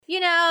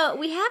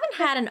We haven't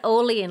had an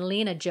Ole and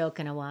Lena joke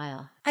in a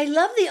while. I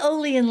love the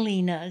Ole and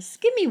Lenas.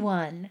 Give me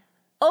one.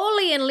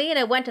 Ole and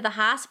Lena went to the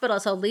hospital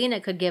so Lena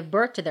could give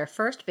birth to their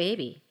first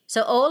baby.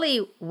 So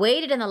Ole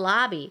waited in the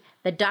lobby.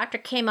 The doctor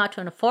came out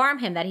to inform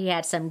him that he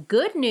had some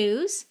good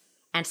news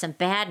and some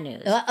bad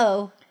news.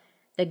 Uh-oh.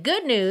 The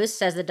good news,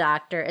 says the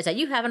doctor, is that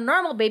you have a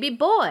normal baby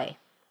boy.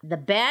 The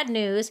bad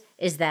news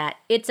is that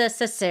it's a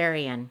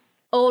cesarean.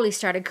 Ole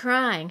started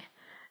crying.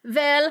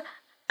 Well,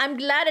 I'm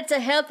glad it's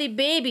a healthy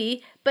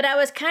baby, but I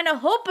was kind of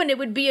hoping it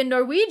would be a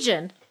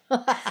Norwegian.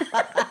 Hi,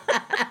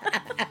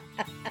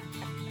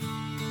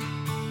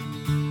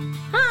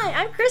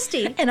 I'm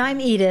Christy. And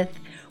I'm Edith.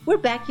 We're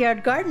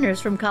backyard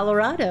gardeners from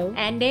Colorado.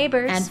 And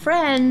neighbors. And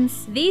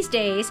friends. These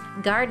days,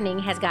 gardening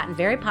has gotten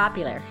very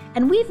popular.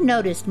 And we've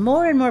noticed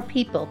more and more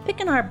people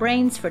picking our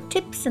brains for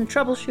tips and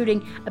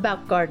troubleshooting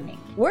about gardening.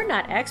 We're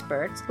not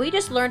experts. We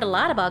just learned a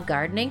lot about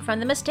gardening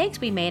from the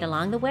mistakes we made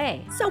along the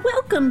way. So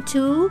welcome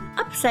to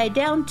Upside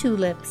Down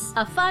Tulips,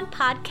 a fun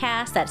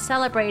podcast that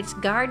celebrates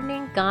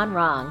gardening gone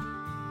wrong.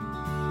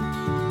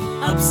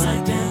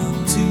 Upside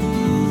Down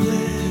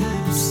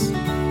Tulips.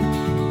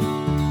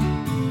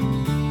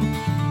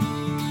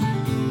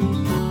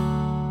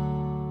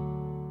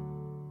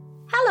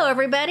 Hello,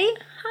 everybody.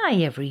 Hi,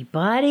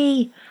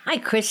 everybody. Hi,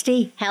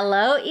 Christy.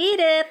 Hello,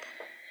 Edith.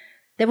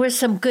 That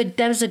was a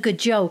good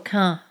joke,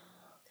 huh?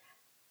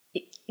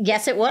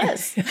 Yes, it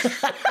was. Folks,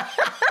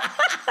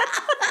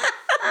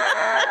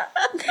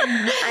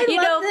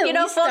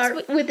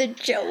 start with a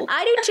joke.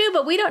 I do too,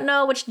 but we don't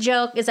know which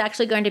joke is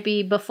actually going to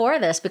be before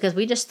this because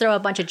we just throw a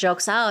bunch of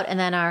jokes out and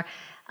then our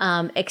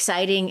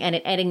exciting and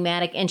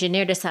enigmatic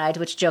engineer decides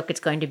which joke it's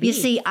going to be. You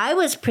see, I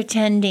was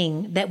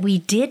pretending that we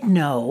did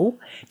know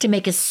to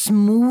make a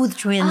smooth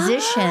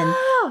transition,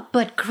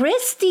 but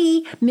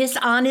Christy, Miss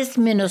Honest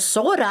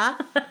Minnesota,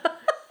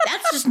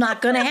 that's just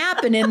not going to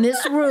happen in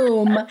this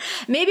room.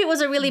 Maybe it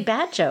was a really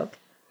bad joke.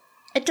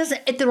 It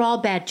doesn't. They're all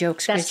bad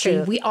jokes, That's Christy.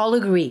 true. We all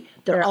agree.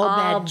 They're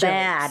all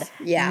bad jokes.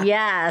 Yeah.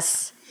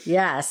 Yes.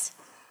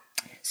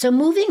 So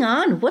moving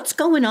on, what's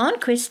going on,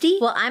 Christy?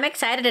 Well, I'm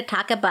excited to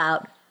talk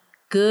about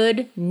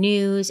good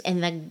news in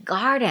the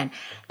garden.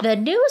 The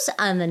news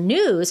on the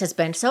news has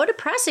been so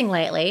depressing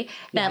lately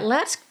that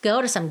let's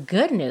go to some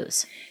good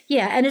news.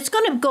 Yeah, and it's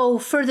going to go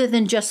further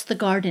than just the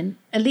garden.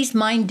 At least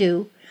mine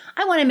do.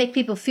 I want to make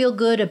people feel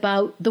good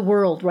about the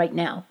world right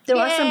now. There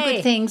are some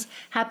good things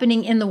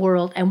happening in the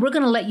world, and we're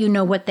going to let you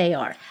know what they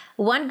are.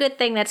 One good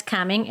thing that's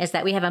coming is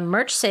that we have a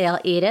merch sale,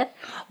 Edith.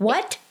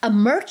 What? A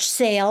merch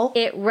sale?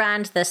 It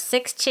runs the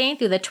 16th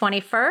through the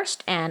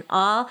 21st, and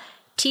all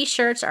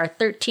T-shirts are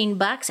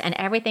 $13, and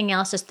everything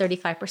else is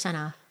 35%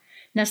 off.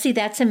 Now, see,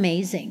 that's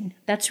amazing.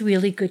 That's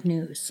really good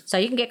news. So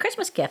you can get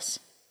Christmas gifts.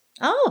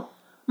 Oh,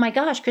 my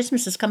gosh.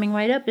 Christmas is coming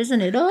right up,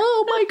 isn't it?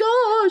 Oh, my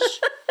gosh.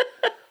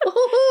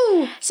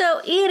 Ooh.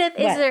 So, Edith,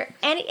 is there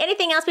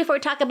anything else before we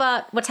talk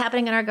about what's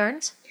happening in our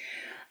gardens?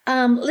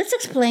 Let's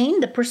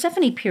explain the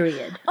Persephone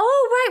period.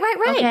 Oh,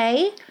 right.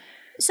 Okay.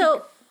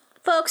 So,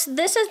 folks,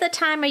 this is the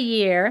time of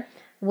year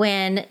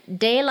when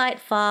daylight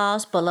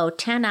falls below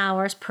 10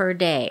 hours per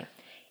day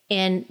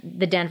in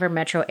the Denver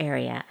metro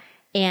area.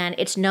 And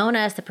it's known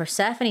as the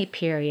Persephone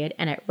period,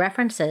 and it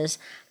references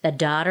the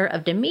daughter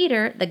of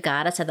Demeter, the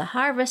goddess of the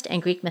harvest in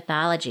Greek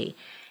mythology.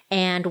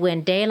 And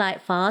when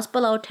daylight falls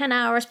below 10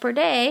 hours per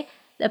day,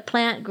 the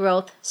plant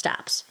growth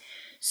stops.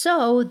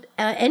 So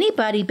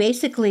anybody,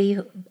 basically,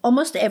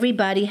 almost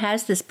everybody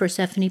has this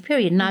Persephone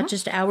period, not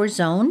just our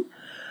zone.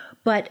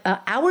 But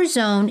our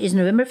zone is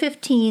November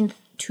 15th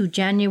to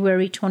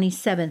January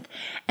 27th.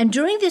 And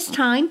during this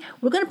time,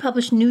 we're going to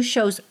publish new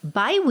shows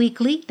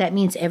bi-weekly. That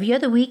means every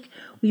other week,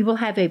 we will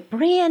have a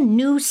brand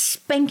new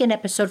spanking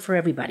episode for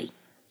everybody.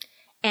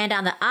 And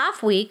on the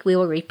off week, we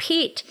will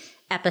repeat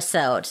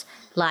episodes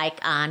like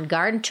on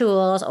garden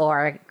tools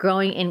or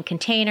growing in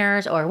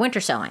containers or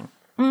winter sowing.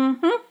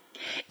 Mm-hmm.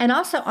 And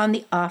also on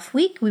the off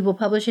week, we will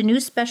publish a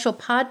new special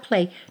pod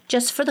play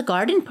just for the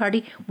garden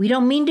party. We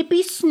don't mean to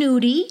be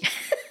snooty,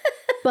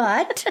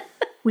 but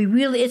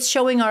it's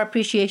showing our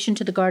appreciation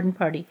to the garden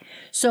party.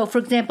 So, for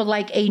example,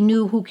 like a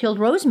new Who Killed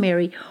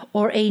Rosemary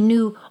or a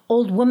new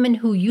Old Woman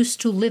Who Used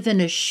to Live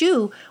in a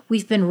Shoe,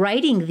 we've been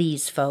writing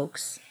these,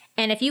 folks.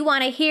 And if you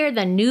want to hear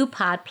the new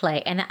pod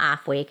play in the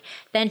off week,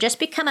 then just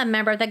become a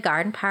member of the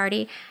garden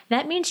party.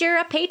 That means you're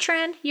a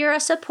patron, you're a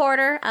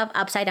supporter of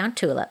Upside Down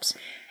Tulips.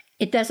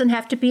 It doesn't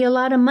have to be a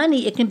lot of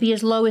money. It can be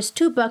as low as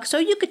 $2, so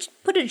you could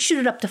shoot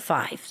it up to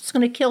 $5. It's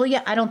going to kill you?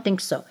 I don't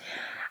think so.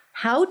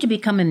 How to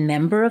become a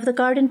member of the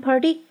garden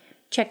party?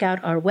 Check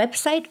out our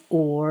website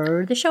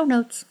or the show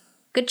notes.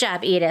 Good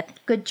job, Edith.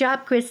 Good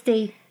job,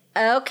 Christy.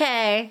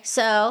 Okay,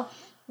 so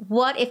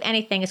what, if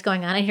anything, is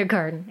going on in your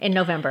garden in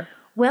November?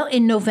 Well,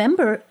 in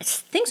November,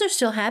 things are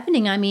still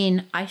happening. I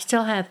mean, I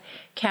still have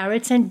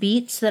carrots and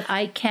beets that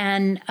I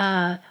can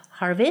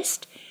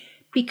harvest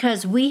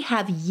because we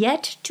have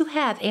yet to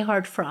have a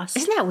hard frost.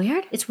 Isn't that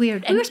weird? It's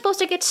weird. We were supposed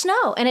to get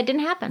snow, and it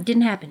didn't happen.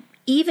 Didn't happen.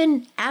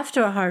 Even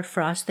after a hard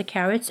frost, the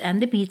carrots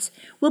and the beets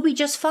will be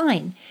just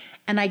fine.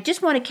 And I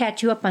just want to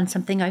catch you up on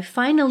something. I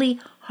finally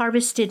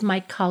harvested my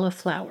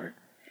cauliflower.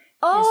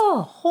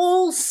 Oh,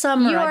 Whole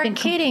summer you I've are been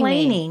kidding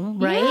complaining,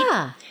 me. right?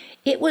 Yeah.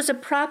 It was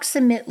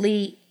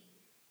approximately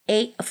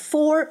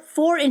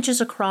 4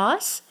 inches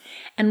across,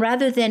 and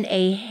rather than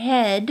a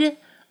head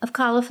of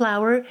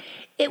cauliflower,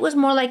 it was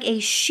more like a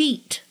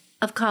sheet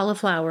of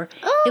cauliflower.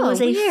 Oh, it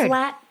was a weird.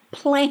 flat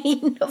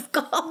plane of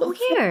cauliflower.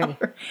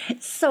 Weird.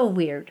 It's so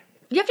weird.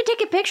 You have to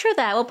take a picture of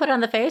that. We'll put it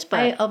on the Facebook.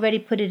 I already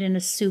put it in a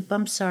soup.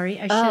 I'm sorry.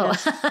 I Oh.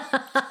 should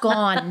have.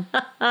 Gone.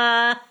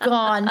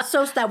 Gone.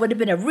 So that would have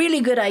been a really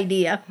good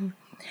idea.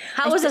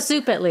 How was the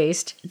soup at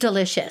least?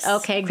 Delicious.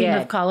 Okay, Cream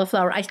good. of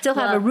cauliflower. I still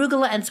have Well-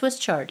 arugula and Swiss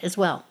chard as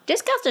well.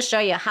 Just goes to show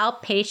you how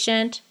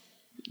patient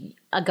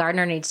a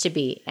gardener needs to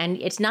be. And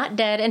it's not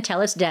dead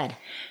until it's dead.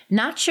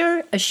 Not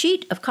sure a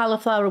sheet of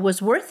cauliflower was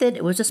worth it.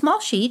 It was a small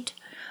sheet,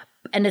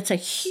 and it's a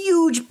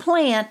huge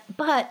plant,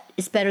 but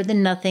it's better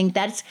than nothing.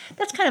 That's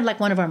kind of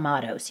like one of our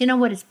mottos. You know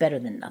what? It's better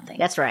than nothing.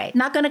 That's right.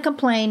 Not going to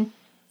complain.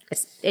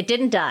 It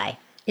didn't die.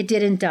 It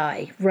didn't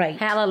die. Right.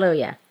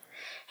 Hallelujah.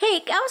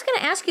 Hey, I was going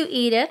to ask you,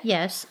 Edith,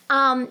 Yes.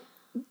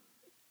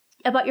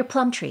 about your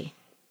plum tree.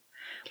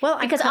 Well,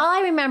 Because all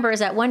I remember is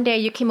that one day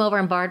you came over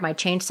and borrowed my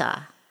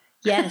chainsaw.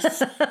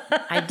 yes,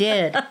 I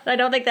did. I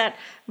don't think that...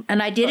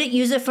 And I didn't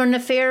use it for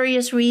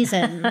nefarious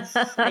reasons.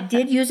 I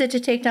did use it to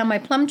take down my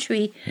plum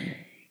tree.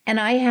 And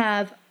I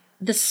have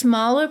the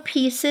smaller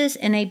pieces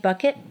in a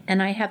bucket,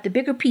 and I have the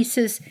bigger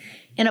pieces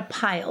in a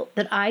pile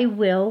that I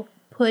will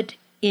put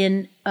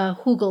in a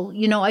hugel.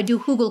 You know, I do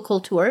hugel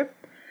culture,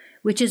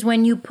 which is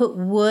when you put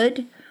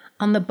wood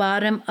on the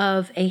bottom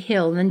of a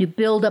hill, and then you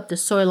build up the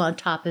soil on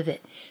top of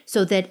it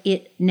so that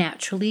it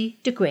naturally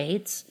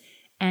degrades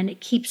and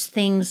it keeps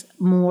things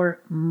more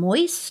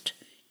moist,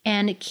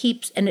 and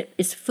it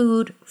is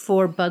food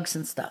for bugs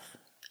and stuff.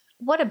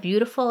 What a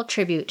beautiful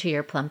tribute to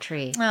your plum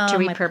tree Oh, to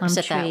my repurpose plum it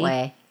that tree.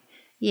 way.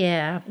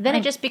 Yeah. Then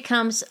it just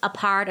becomes a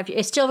part of...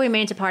 It still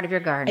remains a part of your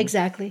garden.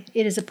 Exactly.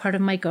 It is a part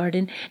of my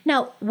garden.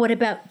 Now, what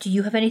about, do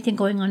you have anything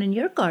going on in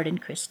your garden,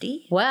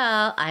 Christy?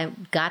 Well, I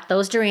got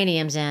those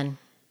geraniums in.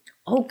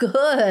 Oh,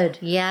 good.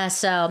 Yeah,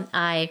 so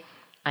I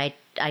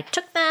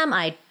took them,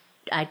 I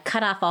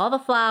cut off all the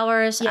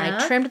flowers, Yeah.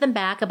 I trimmed them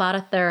back about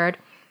a third,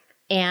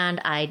 and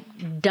I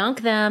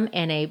dunked them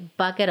in a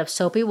bucket of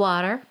soapy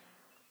water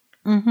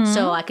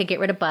so I could get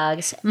rid of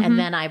bugs. And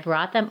then I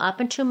brought them up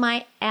into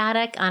my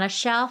attic on a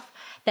shelf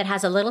that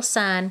has a little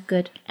sun.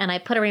 Good. And I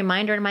put a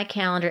reminder in my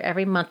calendar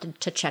every month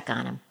to check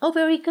on them. Oh,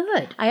 very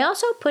good. I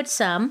also put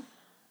some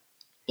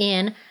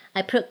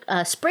I put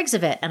sprigs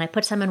of it, and I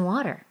put some in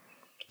water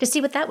to see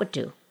what that would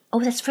do.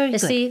 Oh, that's very To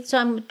good. see, so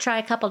I'm going to try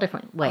a couple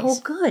different ways. Oh,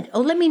 good. Oh,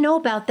 let me know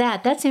about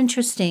that. That's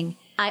interesting.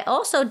 I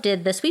also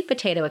did the sweet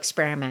potato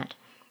experiment.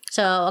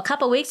 So a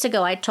couple weeks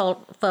ago, I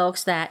told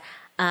folks that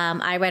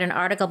I read an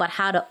article about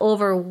how to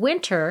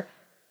overwinter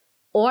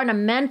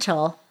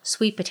ornamental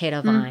sweet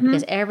potato vine,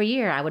 because every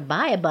year I would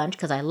buy a bunch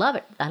because I love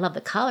it. I love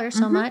the color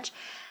so much.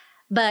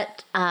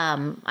 But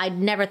I'd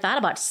never thought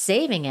about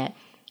saving it.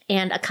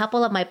 And a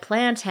couple of my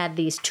plants had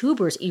these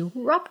tubers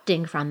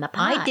erupting from the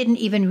pot. I didn't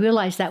even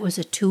realize that was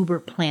a tuber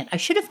plant. I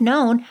should have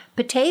known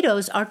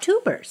potatoes are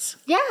tubers.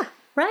 Yeah.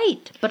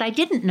 Right. But I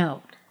didn't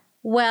know.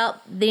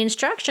 Well, the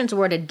instructions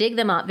were to dig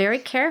them out very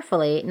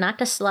carefully, not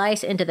to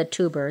slice into the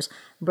tubers,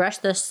 brush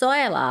the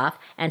soil off,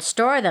 and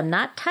store them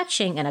not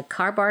touching in a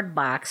cardboard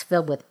box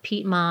filled with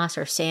peat moss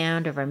or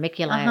sand or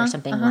vermiculite or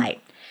something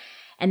light.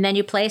 And then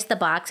you place the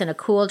box in a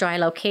cool, dry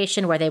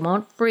location where they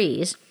won't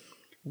freeze.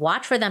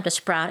 Watch for them to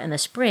sprout in the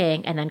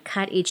spring, and then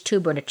cut each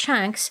tuber into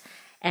chunks.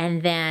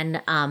 And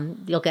then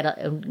you'll get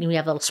when you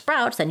have little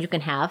sprouts, then you can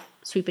have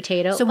sweet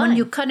potato. So when vine.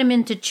 you cut them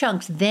into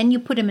chunks, then you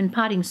put them in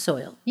potting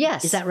soil.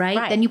 Yes, Is that right?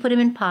 right. Then you put them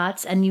in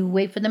pots and you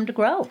wait for them to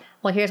grow.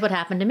 Well, here's what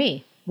happened to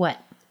me. What?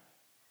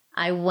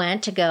 I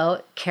went to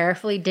go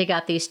carefully dig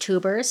out these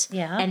tubers.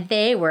 Yeah. And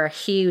they were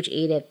huge,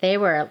 Edith. They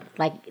were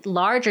like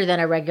larger than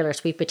a regular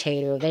sweet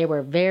potato. They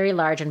were very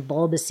large and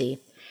bulbousy.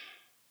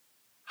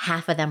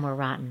 Half of them were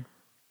rotten.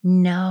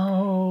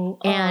 No.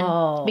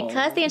 And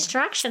because the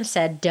instructions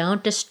said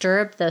don't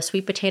disturb the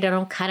sweet potato,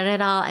 don't cut it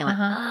at all, I went,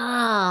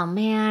 oh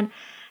man,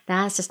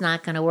 that's just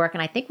not going to work.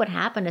 And I think what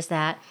happened is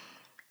that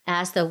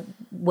as the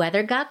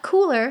weather got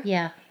cooler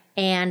Yeah.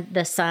 and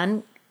the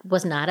sun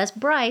was not as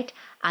bright,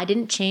 I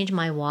didn't change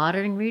my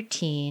watering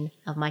routine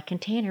of my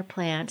container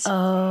plants.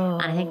 Oh.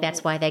 And I think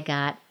that's why they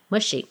got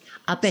mushy.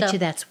 I'll bet So you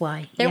that's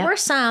why. There Yep.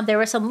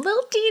 were some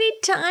little teeny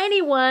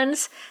tiny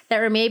ones that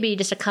were maybe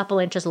just a couple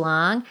inches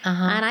long.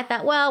 And I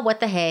thought, well, what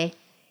the hey?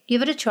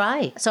 Give it a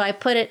try. So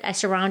I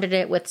surrounded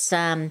it with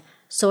some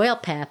soil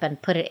pep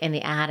and put it in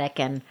the attic.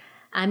 And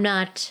I'm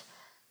not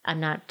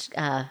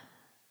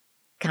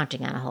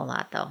counting on a whole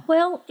lot though.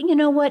 Well, you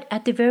know what?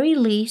 At the very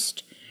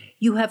least,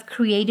 you have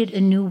created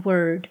a new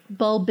word,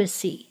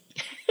 bulbousy.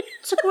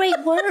 It's a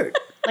great word,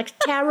 like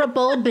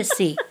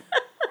tarabulbousy,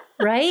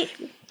 right?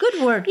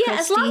 Good word, Yeah,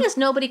 Christy. as long as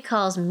nobody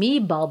calls me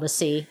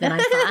bulbousy, then I'm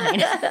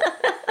fine.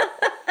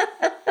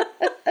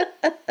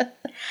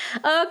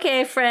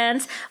 Okay,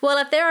 friends. Well,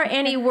 if there are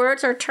any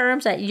words or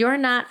terms that you're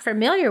not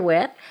familiar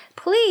with,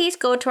 please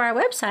go to our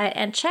website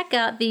and check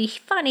out the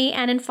funny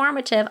and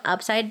informative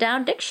Upside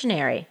Down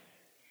Dictionary.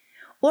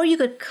 Or you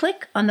could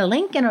click on the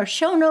link in our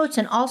show notes,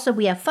 and also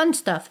we have fun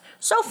stuff,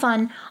 so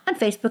fun, on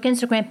Facebook,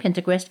 Instagram,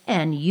 Pinterest,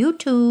 and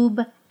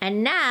YouTube.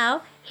 And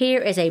now,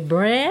 here is a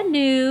brand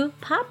new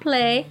pop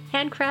play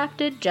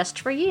handcrafted just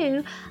for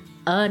you,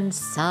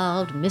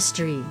 Unsolved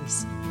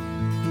Mysteries.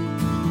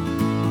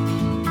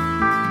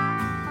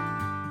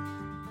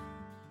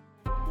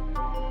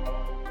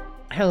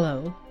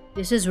 Hello,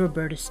 this is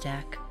Roberta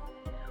Stack.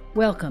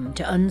 Welcome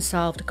to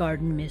Unsolved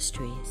Garden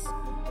Mysteries.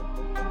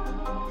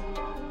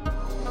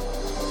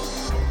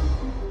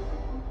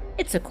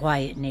 It's a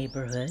quiet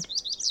neighborhood.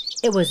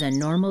 It was a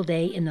normal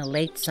day in the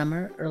late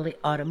summer, early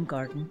autumn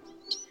garden.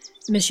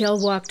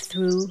 Michelle walked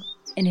through,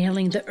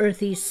 inhaling the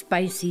earthy,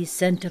 spicy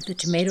scent of the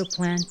tomato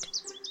plant,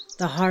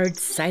 the hard,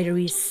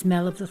 cidery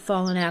smell of the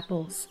fallen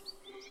apples,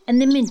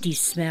 and the minty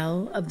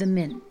smell of the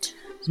mint.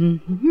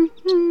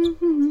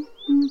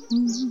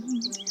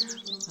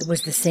 It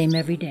was the same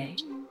every day.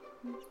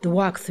 The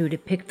walk through to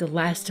pick the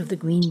last of the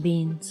green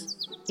beans.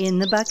 In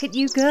the bucket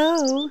you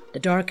go. The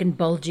dark and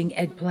bulging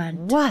eggplant.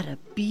 What a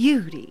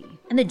beauty.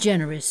 And the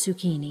generous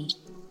zucchini.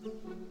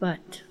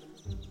 But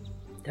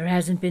there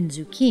hasn't been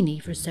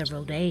zucchini for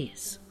several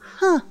days.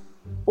 Huh.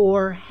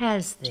 Or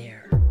has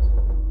there?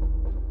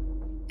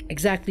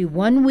 Exactly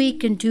 1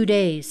 week and 2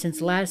 days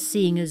since last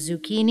seeing a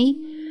zucchini,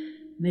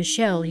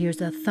 Michelle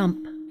hears a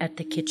thump at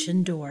the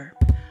kitchen door.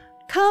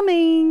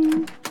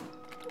 Coming.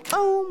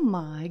 Oh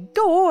my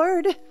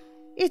gourd.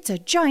 It's a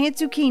giant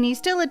zucchini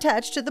still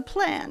attached to the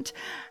plant.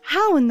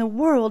 How in the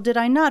world did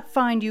I not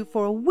find you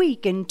for a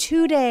week and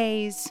 2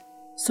 days?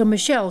 So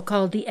Michelle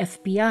called the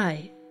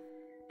FBI.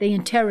 They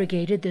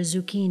interrogated the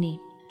zucchini.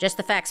 Just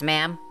the facts,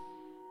 ma'am.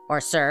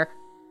 Or sir.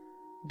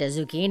 Does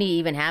zucchini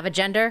even have a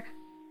gender?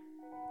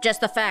 Just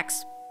the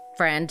facts,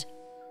 friend.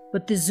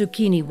 But the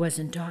zucchini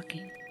wasn't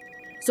talking.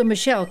 So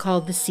Michelle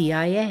called the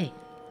CIA.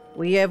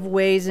 We have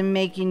ways of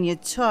making you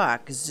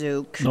talk,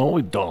 Zook. No,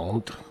 we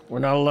don't. We're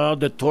not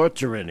allowed to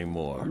torture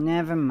anymore.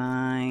 Never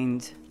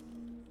mind.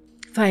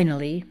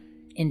 Finally,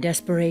 in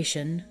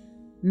desperation,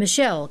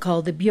 Michelle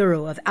called the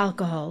Bureau of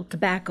Alcohol,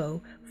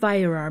 Tobacco,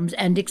 Firearms,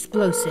 and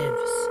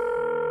Explosives.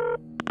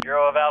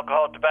 Bureau of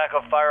Alcohol,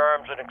 Tobacco,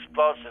 Firearms, and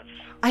Explosives.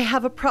 I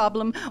have a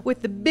problem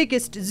with the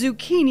biggest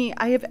zucchini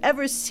I have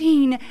ever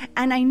seen,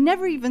 and I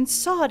never even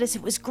saw it as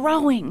it was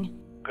growing.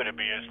 Could it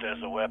be used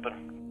as a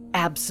weapon?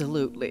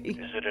 Absolutely.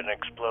 Is it an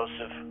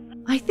explosive?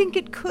 I think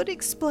it could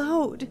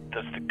explode.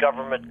 Does the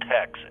government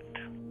tax it?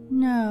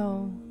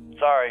 No.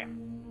 Sorry,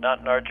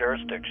 not in our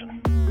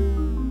jurisdiction.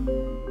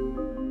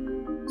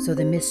 So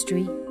the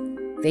mystery,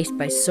 faced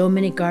by so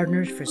many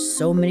gardeners for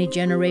so many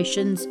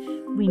generations,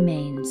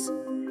 remains.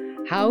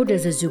 How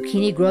does a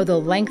zucchini grow the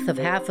length of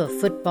half a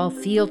football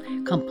field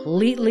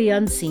completely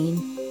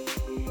unseen?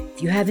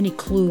 If you have any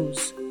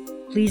clues,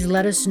 please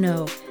let us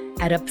know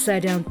at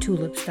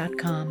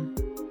upsidedowntulips.com.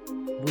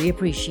 We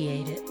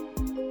appreciate it.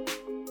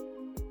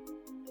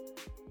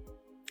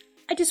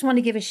 I just want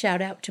to give a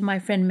shout out to my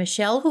friend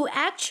Michelle, who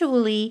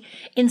actually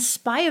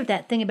inspired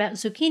that thing about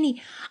zucchini.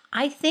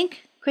 I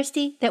think,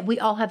 Christy, that we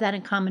all have that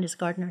in common as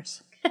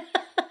gardeners.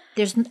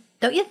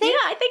 Don't you think?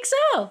 Yeah, I think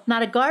so.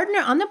 Not a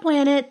gardener on the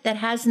planet that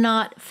has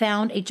not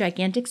found a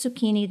gigantic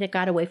zucchini that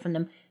got away from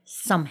them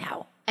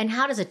somehow. And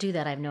how does it do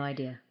that? I have no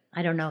idea.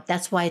 I don't know.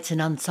 That's why it's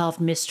an unsolved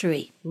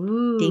mystery.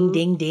 Ooh. Ding,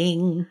 ding,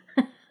 ding.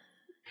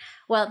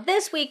 Well,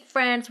 this week,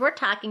 friends, we're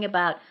talking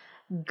about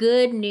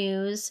good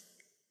news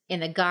in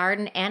the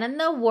garden and in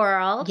the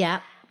world.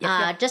 Yep.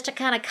 Just to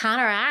kind of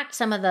counteract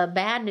some of the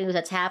bad news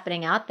that's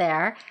happening out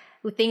there,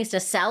 with things to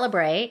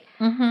celebrate.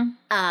 Mm-hmm.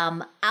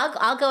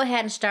 I'll go ahead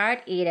and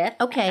start, Edith.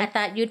 Okay. I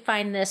thought you'd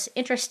find this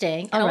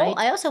interesting. All right.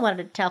 I also wanted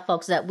to tell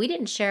folks that we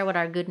didn't share what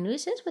our good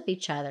news is with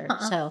each other.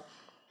 So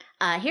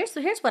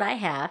here's what I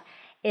have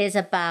is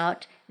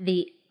about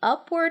the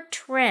upward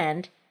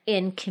trend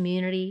in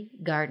community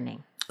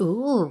gardening.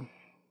 Ooh.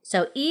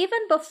 So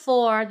even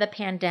before the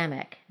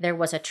pandemic, there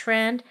was a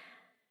trend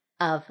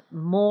of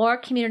more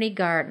community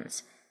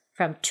gardens.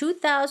 From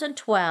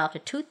 2012 to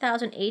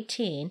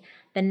 2018,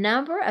 the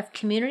number of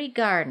community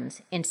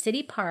gardens in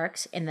city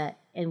parks in the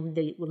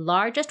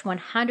largest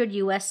 100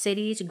 U.S.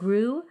 cities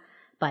grew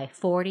by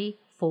 44%.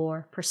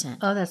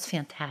 Oh, that's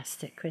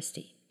fantastic,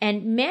 Christy.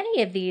 And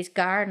many of these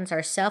gardens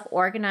are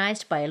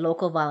self-organized by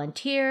local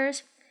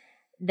volunteers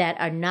that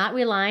are not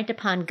reliant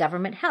upon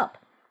government help.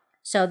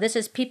 So this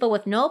is people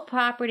with no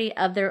property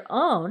of their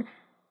own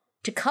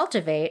to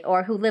cultivate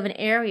or who live in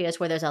areas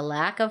where there's a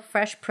lack of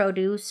fresh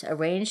produce,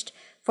 arranged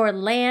for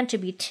land to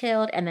be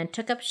tilled and then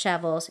took up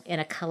shovels in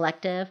a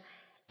collective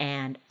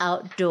and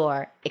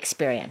outdoor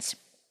experience.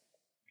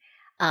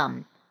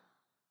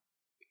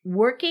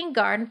 Working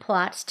garden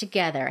plots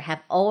together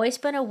have always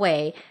been a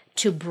way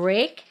to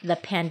break the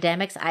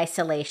pandemic's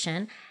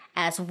isolation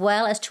as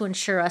well as to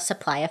ensure a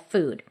supply of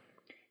food.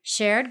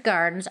 Shared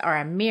gardens are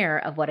a mirror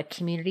of what a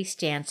community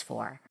stands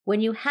for. When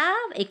you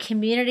have a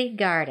community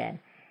garden,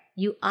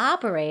 you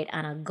operate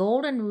on a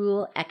golden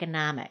rule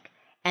economic,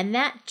 and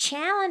that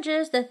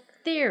challenges the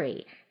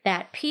theory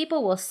that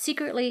people will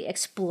secretly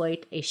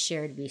exploit a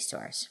shared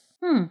resource.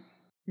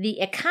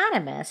 The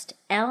economist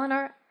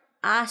Eleanor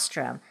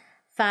Ostrom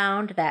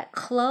found that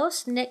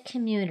close-knit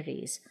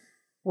communities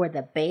were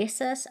the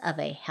basis of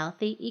a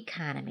healthy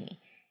economy,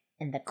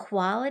 and the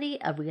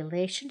quality of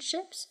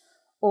relationships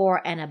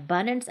or an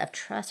abundance of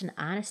trust and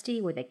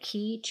honesty were the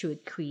key to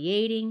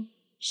creating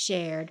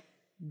shared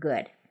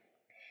good.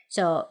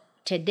 So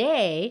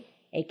today,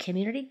 a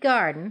community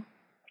garden,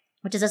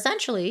 which is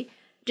essentially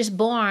just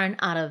born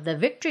out of the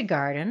Victory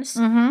Gardens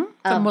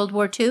From World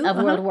War II? of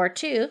World War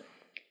II,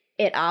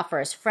 it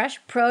offers fresh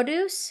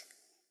produce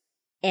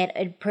and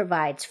it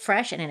provides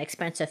fresh and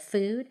inexpensive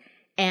food.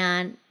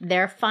 And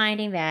they're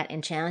finding that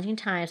in challenging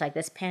times like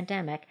this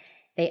pandemic,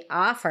 they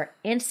offer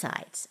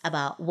insights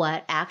about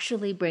what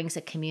actually brings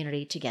a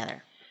community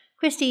together.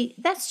 Christy,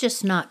 that's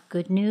just not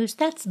good news.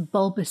 That's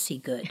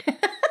bulbousy good.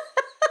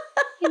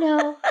 You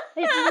know,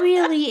 it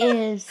really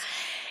is.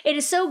 It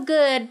is so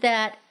good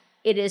that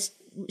it is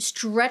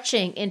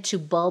stretching into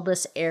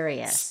bulbous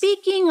areas.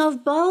 Speaking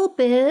of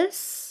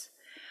bulbous,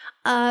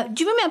 do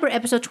you remember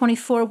episode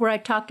 24 where I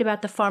talked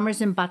about the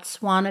farmers in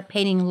Botswana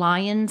painting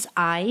lions'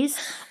 eyes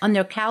on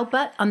their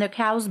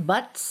cows'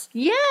 butts?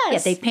 Yes. Yeah,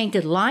 they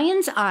painted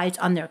lions' eyes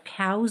on their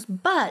cows'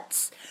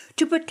 butts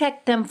to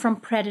protect them from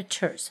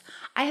predators.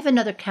 I have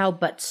another cow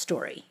butt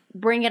story.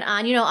 Bring it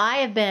on. You know, I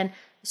have been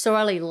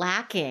sorely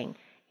lacking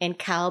in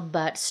cow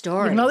butt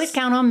stories. You can always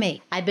count on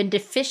me. I've been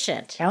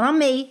deficient. Count on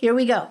me. Here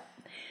we go.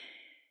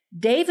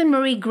 Dave and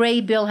Marie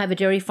Graybill have a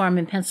dairy farm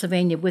in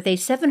Pennsylvania with a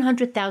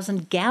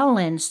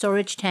 700,000-gallon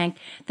storage tank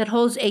that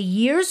holds a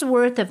year's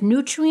worth of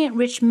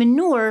nutrient-rich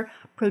manure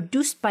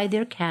produced by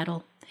their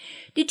cattle.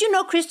 Did you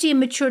know, Christy, a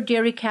mature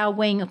dairy cow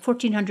weighing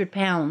 1,400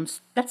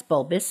 pounds, that's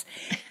bulbous,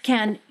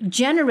 can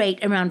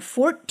generate around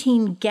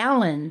 14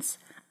 gallons,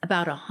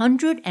 about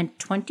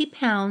 120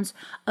 pounds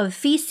of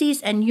feces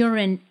and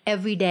urine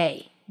every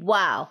day?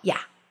 Wow. Yeah,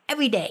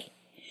 every day.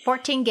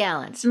 14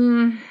 gallons.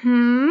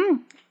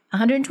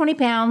 120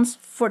 pounds,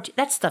 14,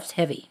 that stuff's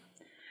heavy.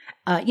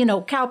 You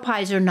know, cow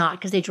pies are not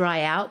because they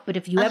dry out, but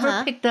if you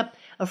ever picked up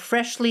a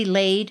freshly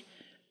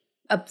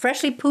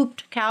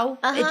pooped cow,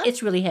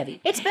 it's really heavy.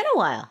 It's been a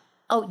while.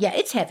 Oh, yeah,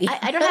 it's heavy.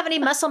 I don't have any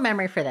muscle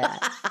memory for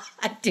that.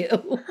 I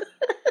do.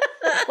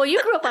 Well,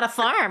 you grew up on a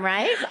farm,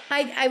 right?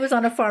 I was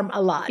on a farm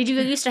a lot. Did you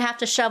used to have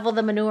to shovel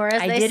the manure,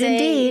 as I they did say,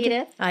 indeed.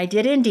 Edith? I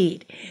did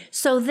indeed.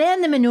 So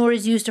then the manure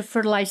is used to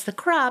fertilize the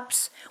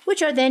crops,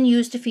 which are then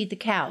used to feed the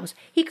cows.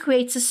 He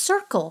creates a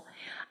circle.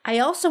 I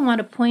also want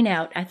to point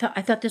out, I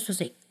thought this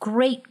was a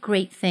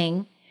great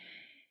thing.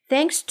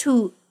 Thanks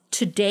to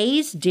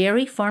today's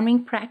dairy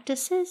farming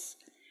practices,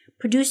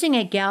 producing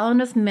a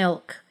gallon of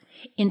milk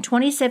in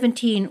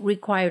 2017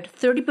 required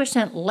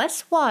 30%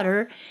 less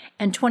water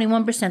and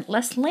 21%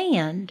 less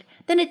land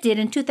than it did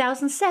in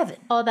 2007.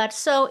 Oh, that's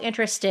so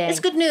interesting. It's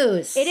good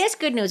news. It is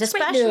good news, Great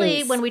especially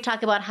news. when we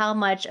talk about how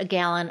much a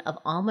gallon of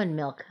almond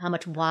milk, how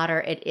much water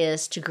it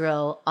is to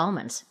grow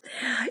almonds.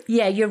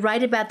 Yeah, you're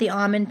right about the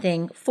almond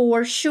thing,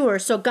 for sure.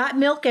 So got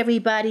milk,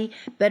 everybody.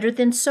 Better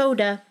than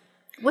soda.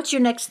 What's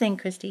your next thing,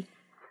 Christy?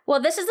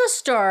 Well, this is a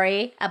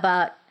story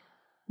about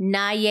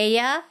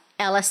Nayaya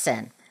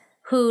Ellison,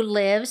 who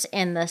lives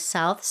in the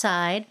south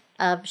side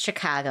of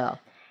Chicago,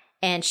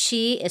 and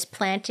she is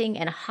planting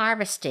and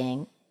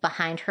harvesting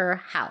behind her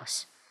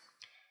house.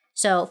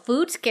 So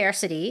food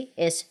scarcity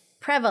is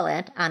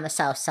prevalent on the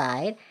south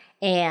side,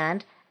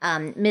 and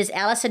Ms.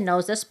 Ellison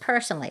knows this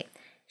personally.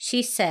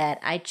 She said,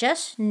 "I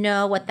just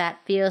know what that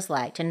feels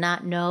like to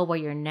not know where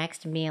your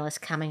next meal is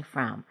coming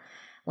from.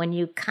 When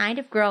you kind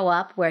of grow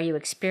up where you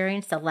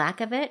experience the lack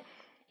of it,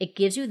 it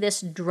gives you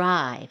this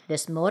drive,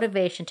 this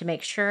motivation to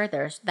make sure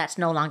that's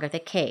no longer the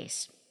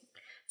case."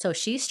 So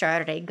she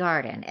started a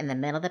garden in the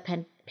middle of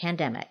the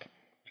pandemic.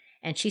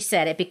 And she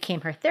said it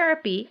became her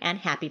therapy and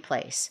happy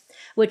place,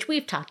 which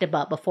we've talked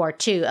about before,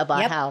 too,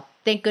 about how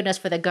thank goodness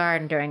for the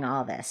garden during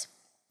all this.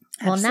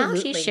 Well, now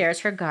she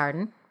shares her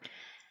garden,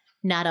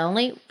 not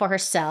only for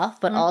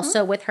herself, but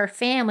also with her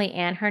family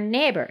and her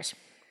neighbors.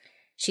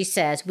 She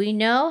says, "We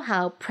know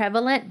how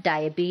prevalent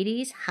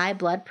diabetes, high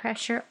blood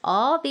pressure,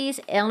 all these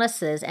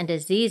illnesses and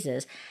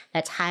diseases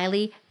that's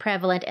highly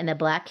prevalent in the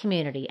Black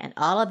community, and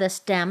all of this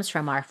stems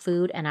from our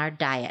food and our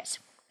diets."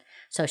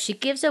 So she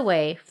gives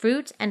away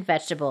fruits and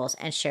vegetables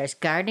and shares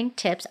gardening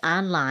tips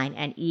online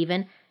and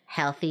even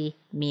healthy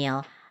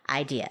meal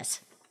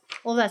ideas.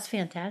 Well, that's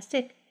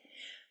fantastic.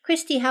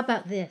 Christy, how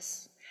about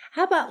this?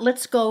 How about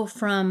let's go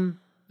from,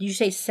 you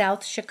say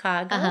South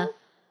Chicago,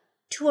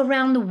 to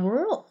around the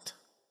world?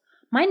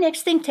 My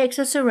next thing takes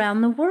us around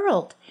the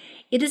world.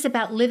 It is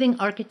about living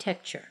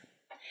architecture.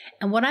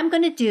 And what I'm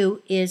going to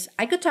do is,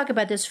 I could talk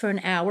about this for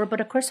an hour,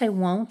 but of course I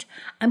won't.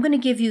 I'm going to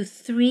give you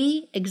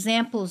 3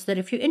 examples that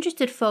if you're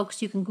interested,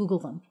 folks, you can Google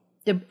them.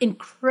 They're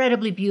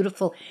incredibly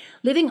beautiful.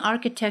 Living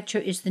architecture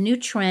is the new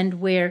trend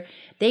where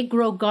they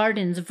grow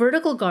gardens,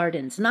 vertical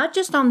gardens, not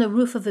just on the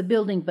roof of a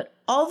building, but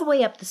all the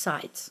way up the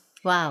sides.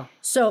 Wow.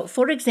 So,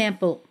 for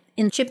example,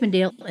 in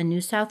Chippendale in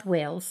New South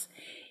Wales,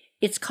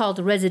 it's called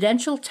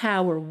Residential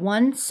Tower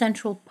 1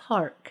 Central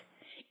Park.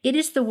 It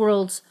is the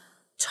world's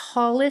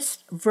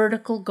tallest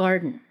vertical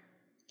garden.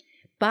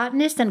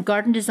 Botanist and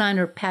garden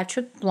designer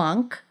Patrick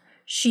Blanc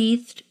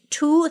sheathed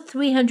two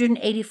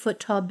 380-foot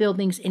tall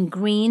buildings in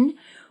green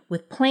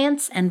with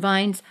plants and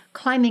vines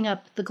climbing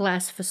up the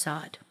glass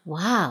facade.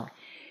 Wow.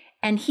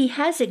 And he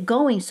has it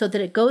going so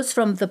that it goes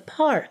from the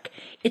park.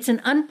 It's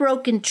an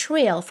unbroken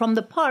trail from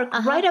the park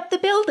right up the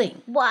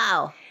building.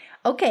 Wow.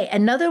 Okay,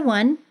 another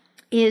one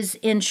is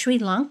in Sri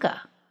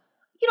Lanka.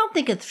 You don't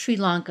think of Sri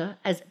Lanka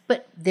as,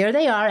 but there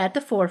they are at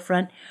the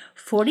forefront,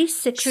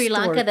 46 Sri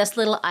Lanka, stories. this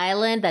little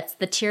island that's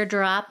the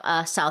teardrop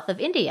south of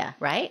India,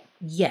 right?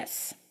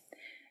 Yes.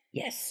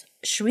 Yes.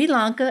 Sri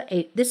Lanka,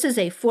 this is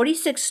a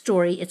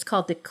 46-story. It's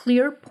called the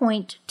Clear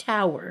Point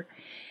Tower.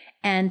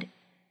 And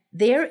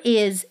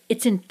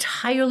it's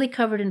entirely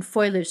covered in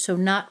foliage, so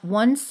not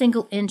one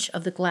single inch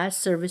of the glass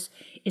surface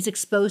is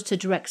exposed to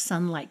direct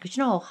sunlight, because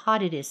you know how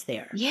hot it is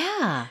there.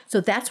 Yeah.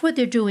 So that's what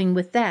they're doing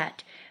with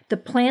that. The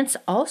plants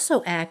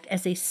also act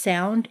as a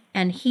sound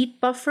and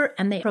heat buffer,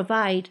 and they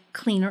provide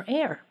cleaner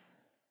air.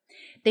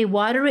 They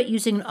water it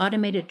using an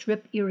automated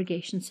drip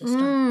irrigation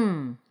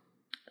system.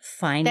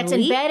 Finally, That's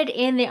embedded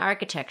in the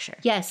architecture.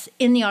 yes,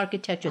 in the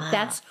architecture.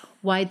 That's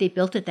why they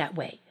built it that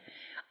way.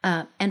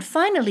 And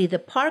finally, the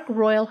Park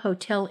Royal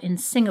Hotel in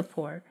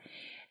Singapore.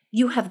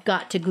 You have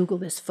got to Google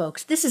this,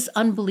 folks. This is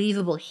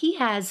unbelievable. He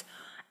has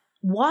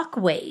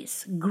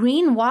walkways,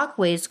 green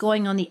walkways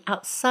going on the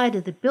outside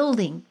of the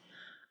building.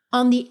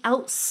 On the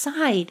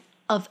outside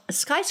of a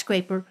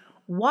skyscraper,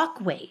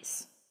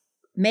 walkways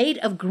made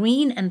of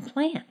green and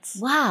plants.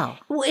 Wow.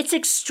 Well, it's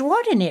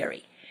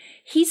extraordinary.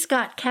 He's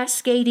got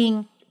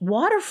cascading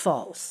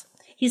waterfalls.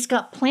 He's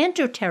got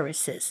planter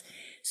terraces.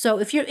 So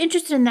if you're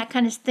interested in that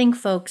kind of thing,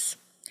 folks,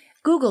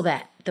 Google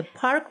that. The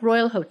Park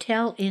Royal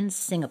Hotel in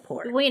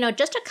Singapore. Well,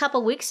 just a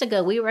couple weeks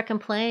ago, we were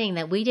complaining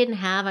that we didn't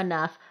have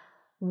enough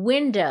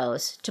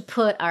windows to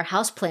put our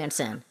houseplants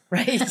in.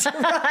 Right. Let's put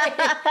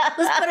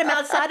them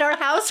outside our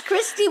house,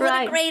 Christy. What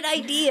Right. a great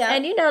idea.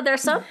 And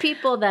there's some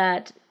people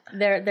that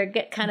they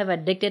get kind of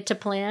addicted to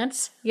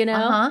plants,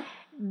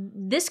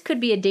 This could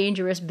be a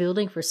dangerous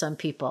building for some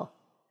people.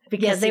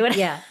 Because Yes, they would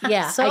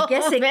yeah. so I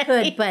guess it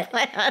many could, but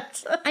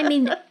plants. I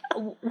mean,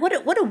 what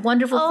a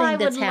wonderful Oh, I thing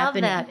that's would love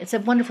happening. that. It's a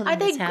wonderful thing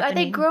that's happening. Are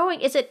they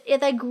growing? Are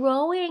they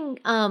growing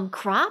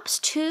crops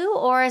too,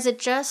 or is it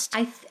just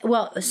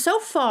Well, so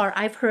far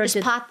I've heard just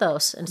that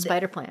pothos and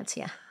spider plants?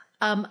 Yeah.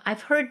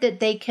 I've heard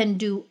that they can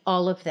do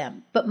all of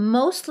them, but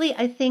mostly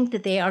I think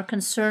that they are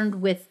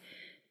concerned with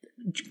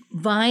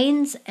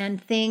vines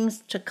and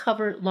things to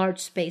cover large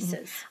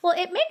spaces. Well,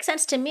 it makes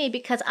sense to me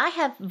because I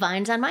have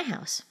vines on my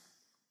house.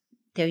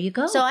 There you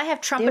go. So I have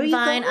trumpet There you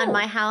vine go. on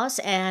my house,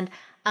 and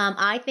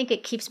I think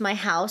it keeps my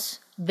house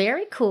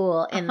very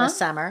cool in the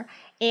summer.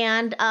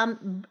 And the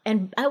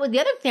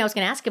other thing I was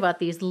going to ask about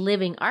these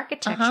living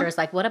architectures,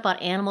 like what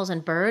about animals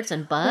and birds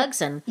and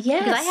bugs? And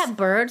yes. because I have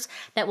birds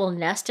that will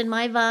nest in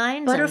my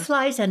vines.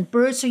 Butterflies and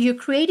birds. So you're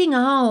creating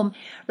a home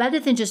rather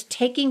than just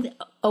taking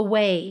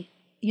away,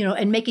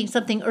 and making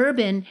something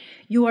urban.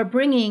 You are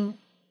bringing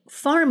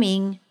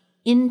farming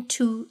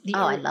into the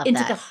I love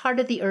into that. the heart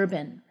of the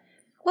urban.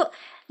 Well,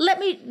 let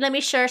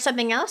me share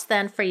something else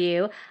then for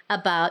you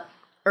about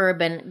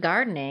urban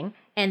gardening.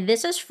 And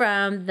this is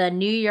from the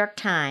New York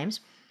Times.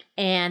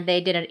 And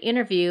they did an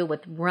interview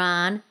with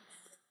Ron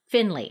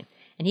Finley.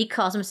 And he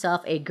calls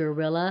himself a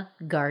guerrilla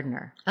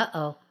gardener.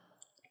 Uh-oh.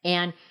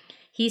 And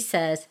he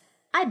says,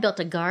 I built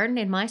a garden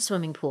in my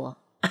swimming pool.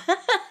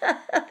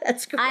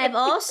 That's great. I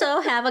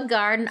also have a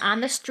garden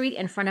on the street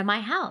in front of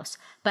my house.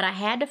 But I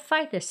had to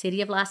fight the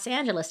city of Los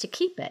Angeles to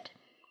keep it.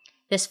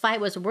 This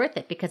fight was worth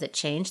it because it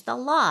changed the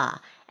law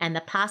and the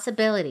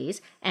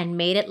possibilities and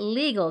made it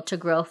legal to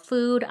grow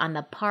food on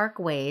the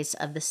parkways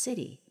of the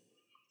city.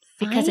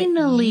 Because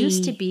Finally. it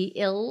used to be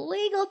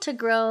illegal to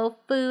grow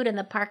food in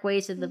the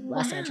parkways of the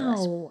Los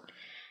Angeles.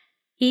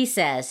 He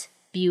says,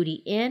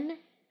 beauty in,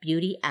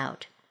 beauty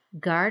out.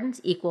 Gardens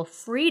equal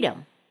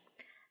freedom.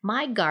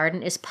 My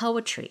garden is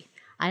poetry.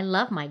 I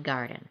love my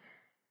garden.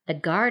 The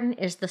garden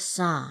is the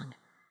song.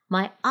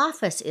 My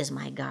office is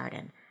my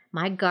garden.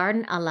 My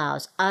garden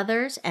allows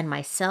others and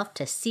myself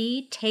to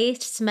see,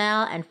 taste,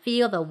 smell, and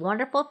feel the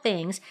wonderful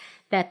things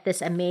that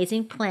this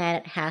amazing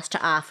planet has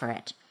to offer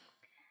it.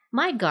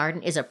 My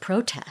garden is a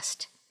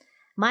protest.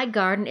 My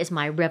garden is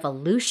my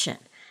revolution.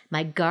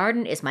 My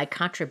garden is my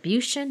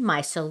contribution, my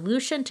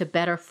solution to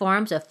better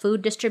forms of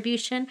food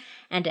distribution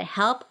and to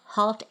help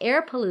halt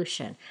air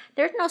pollution.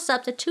 There's no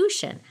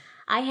substitution.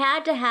 I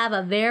had to have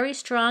a very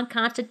strong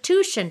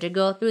constitution to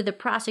go through the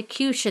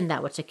prosecution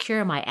that would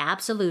secure my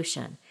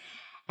absolution.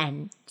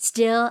 And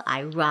still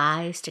I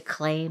rise to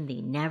claim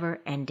the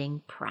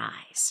never-ending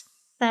prize.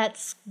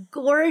 That's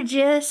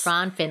gorgeous.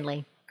 Ron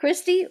Finley.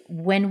 Christy,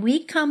 when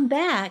we come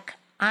back,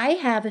 I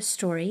have a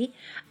story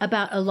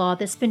about a law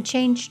that's been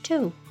changed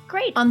too.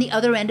 Great. On the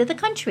other end of the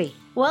country.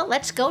 Well,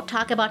 let's go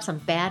talk about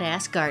some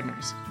badass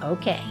gardeners.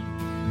 Okay.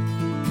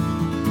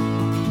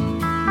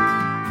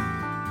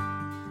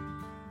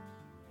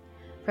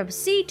 From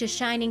sea to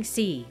shining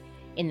sea,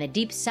 in the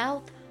deep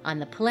south On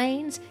the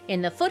plains,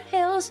 in the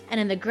foothills, and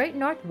in the great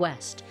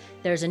Northwest,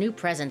 there's a new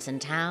presence in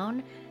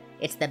town.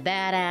 It's the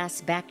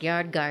badass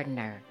backyard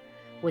gardener.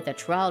 With a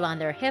trowel on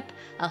their hip,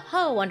 a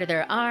hoe under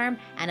their arm,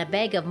 and a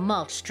bag of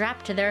mulch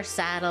strapped to their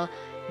saddle,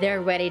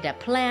 they're ready to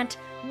plant,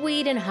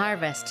 weed, and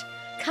harvest.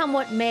 Come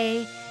what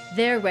may,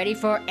 they're ready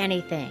for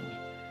anything.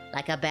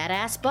 Like a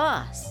badass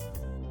boss.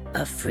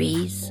 A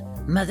freeze,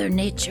 Mother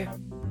Nature?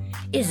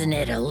 Isn't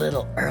it a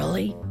little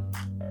early?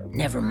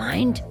 Never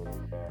mind.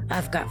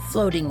 I've got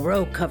floating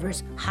row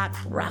covers, hot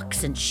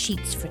rocks, and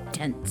sheets for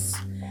tents.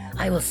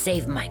 I will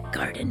save my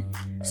garden,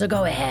 so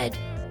go ahead.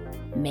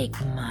 Make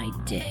my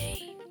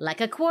day.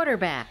 Like a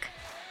quarterback.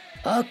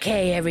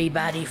 Okay,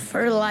 everybody,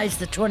 fertilize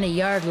the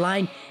 20-yard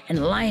line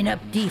and line up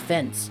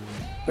defense.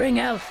 Bring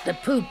out the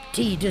poop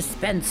tea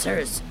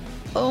dispensers.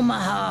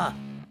 Omaha.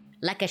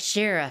 Like a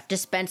sheriff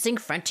dispensing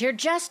frontier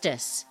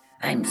justice.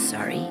 I'm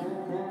sorry,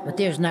 but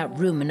there's not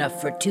room enough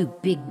for 2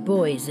 big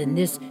boys in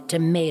this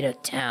tomato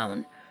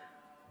town.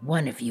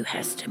 One of you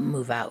has to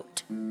move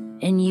out.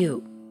 And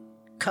you,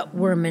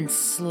 cutworm and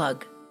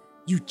slug,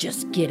 you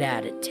just get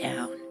out of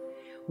town.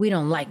 We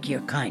don't like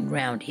your kind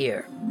round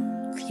here.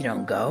 If you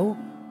don't go,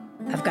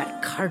 I've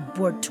got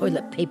cardboard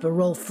toilet paper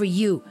roll for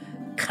you,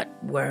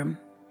 cutworm,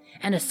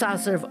 and a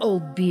saucer of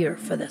old beer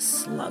for the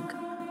slug.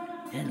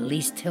 And at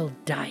least he'll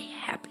die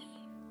happy.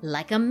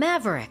 Like a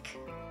maverick.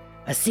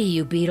 I see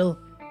you, Beetle,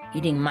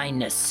 eating my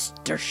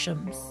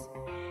nasturtiums.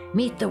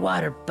 Meet the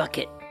water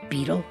bucket,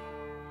 Beetle.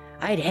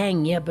 I'd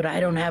hang you, but I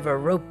don't have a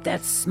rope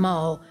that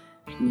small,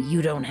 and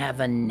you don't have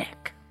a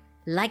neck.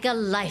 Like a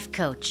life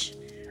coach.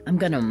 I'm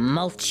gonna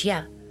mulch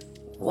ya,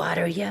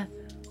 water ya,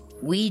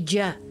 weed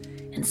ya,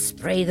 and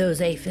spray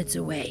those aphids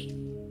away.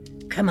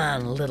 Come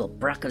on, little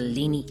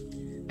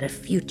broccolini. The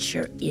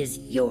future is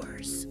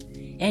yours.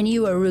 And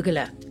you,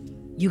 arugula,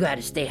 you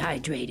gotta stay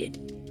hydrated.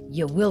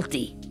 You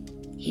wilty.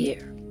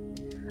 Here.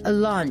 A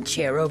lawn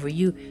chair over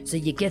you so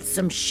you get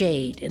some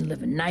shade and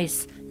live a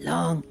nice,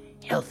 long,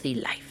 healthy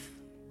life.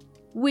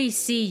 We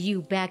see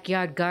you,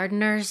 backyard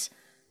gardeners,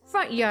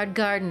 front yard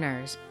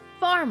gardeners,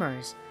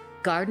 farmers,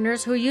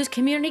 gardeners who use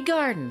community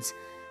gardens,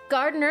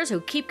 gardeners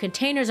who keep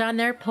containers on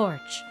their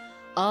porch.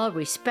 All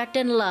respect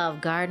and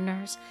love,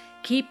 gardeners.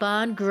 Keep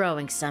on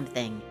growing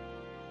something.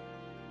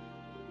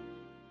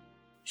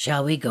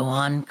 Shall we go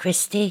on,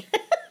 Christy?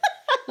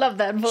 Love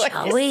that voice.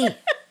 Shall we?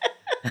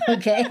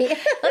 Okay.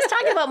 Let's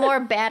talk about more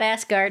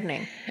badass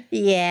gardening.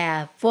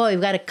 Yeah, boy,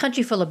 we've got a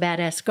country full of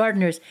badass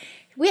gardeners.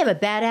 We have a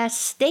badass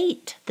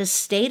state, the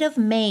state of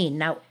Maine.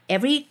 Now,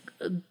 every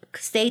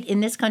state in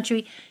this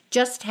country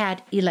just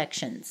had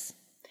elections.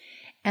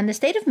 And the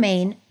state of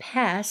Maine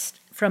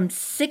passed from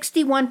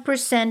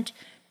 61%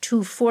 to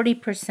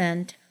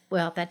 40%.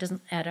 Well, that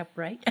doesn't add up,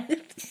 right? I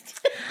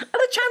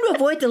was trying to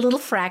avoid the little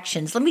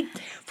fractions. Let me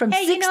from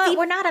Hey, 60. you know what?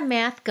 We're not a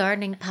math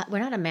gardening. We're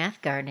not a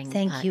math gardening.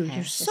 Thank you. podcast.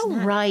 You're It's so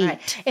not. right. All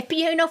right.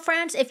 If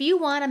friends, if you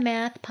want a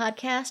math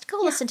podcast, go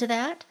listen to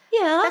that.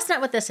 Yeah. That's not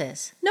what this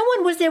is. No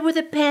one was there with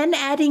a pen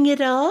adding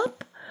it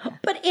up.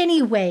 But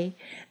anyway,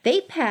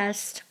 they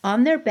passed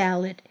on their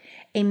ballot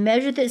a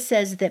measure that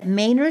says that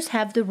Mainers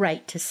have the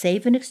right to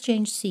save and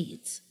exchange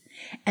seeds,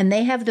 and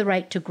they have the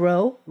right to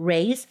grow,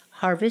 raise,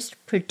 harvest,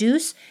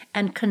 produce,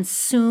 and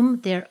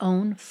consume their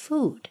own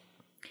food.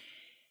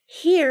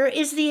 Here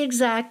is the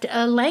exact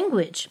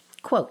language.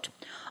 Quote,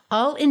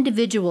 all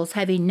individuals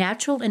have a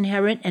natural,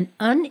 inherent, and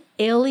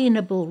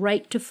unalienable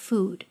right to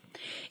food,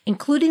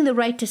 including the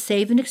right to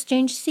save and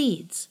exchange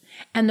seeds,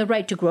 and the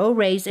right to grow,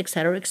 raise,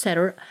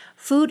 etc.,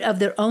 food of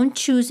their own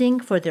choosing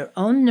for their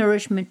own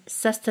nourishment,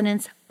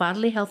 sustenance,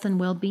 bodily health, and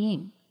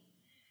well-being.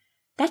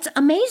 That's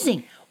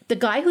amazing. The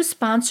guy who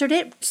sponsored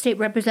it, State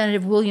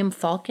Representative William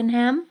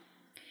Falkenham,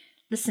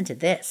 listen to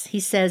this. He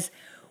says,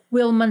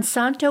 will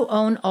Monsanto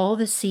own all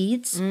the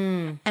seeds?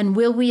 And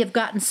will we have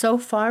gotten so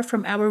far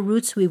from our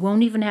roots we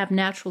won't even have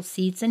natural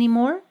seeds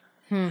anymore?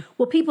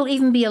 Will people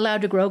even be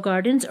allowed to grow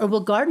gardens, or will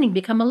gardening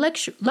become a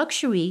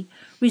luxury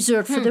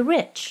reserved for the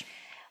rich?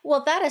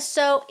 Well, that is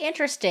so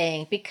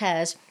interesting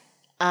because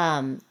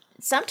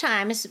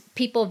sometimes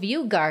people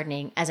view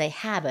gardening as a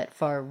habit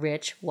for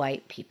rich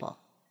white people.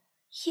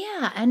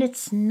 Yeah, and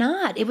it's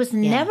not. It was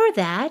never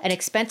that. An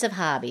expensive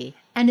hobby.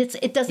 And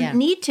it doesn't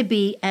need to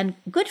be. And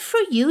good for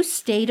you,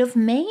 state of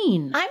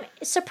Maine. I'm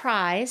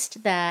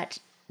surprised that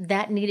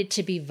needed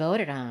to be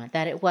voted on,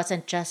 that it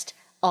wasn't just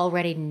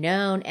already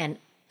known and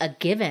a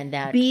given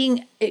that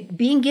being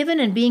given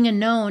and being a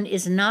known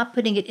is not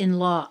putting it in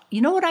law.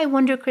 You know what I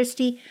wonder,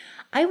 Christy?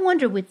 I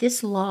wonder with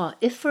this law,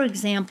 if, for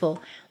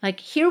example, like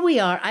here we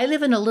are, I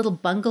live in a little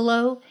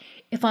bungalow.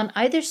 If on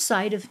either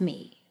side of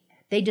me,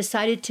 they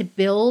decided to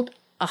build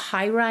a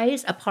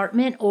high-rise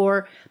apartment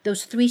or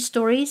those 3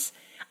 stories,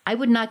 I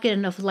would not get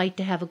enough light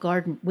to have a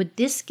garden. Would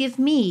this give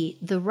me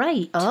the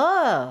right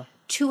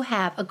to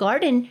have a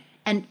garden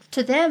and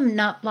to them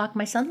not block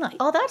my sunlight?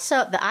 Oh,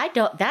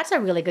 that's a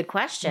really good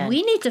question.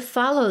 We need to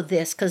follow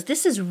this because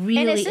this is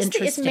really and is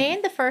interesting. Is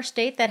Maine the first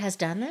state that has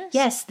done this?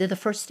 Yes, they're the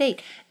first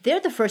state. They're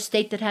the first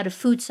state that had a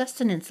food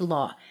sustenance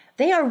law.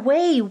 They are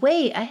way,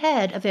 way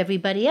ahead of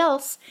everybody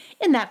else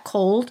in that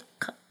cold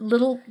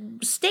little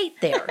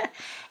state there.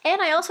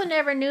 And I also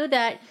never knew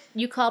that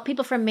you call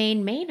people from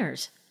Maine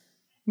Mainers.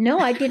 No,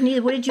 I didn't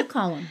either. What did you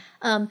call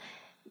them?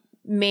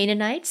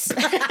 Mennonites.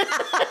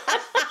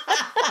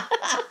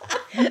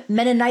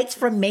 Mennonites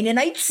from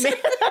Mennonites.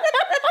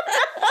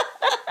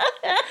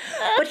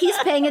 But he's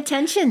paying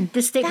attention.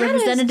 The state That is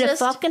representative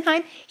just-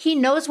 Falkenheim, he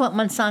knows what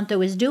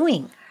Monsanto is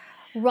doing.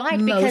 Right,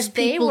 Most because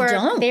people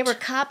don't. they were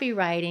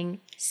copywriting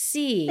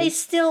seeds. They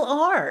still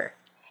are.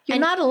 You're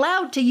not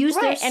allowed to use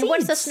their Right, seeds. and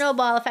what's the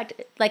snowball effect?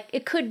 Like,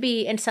 it could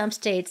be in some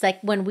states, like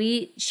when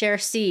we share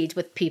seeds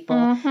with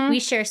people, we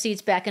share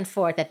seeds back and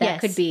forth, that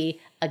Yes. could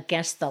be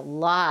against the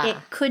law. It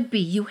could be.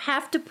 You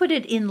have to put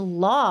it in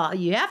law.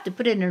 You have to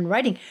put it in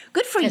writing.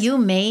 Good for you,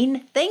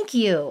 Maine. Thank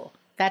you.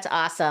 That's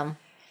awesome.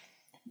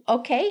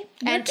 Okay.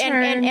 Your And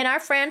turn. our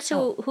friends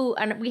who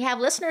and we have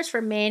listeners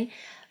from Maine,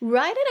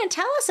 write in and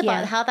tell us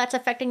about Yeah. how that's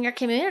affecting your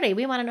community.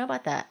 We want to know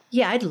about that.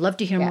 Yeah, I'd love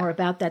to hear more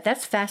about that.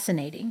 That's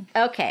fascinating.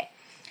 Okay.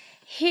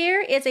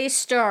 Here is a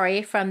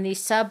story from the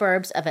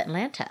suburbs of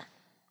Atlanta.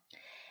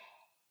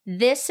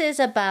 This is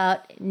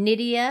about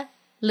Nydia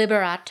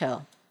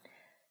Liberato,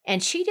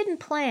 and she didn't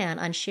plan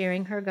on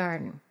sharing her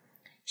garden.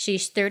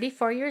 She's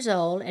 34 years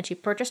old, and she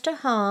purchased a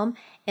home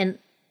in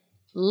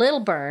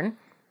Lilburn,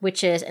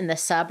 which is in the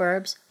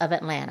suburbs of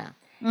Atlanta,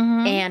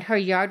 and her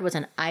yard was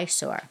an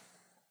eyesore.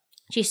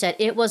 She said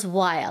it was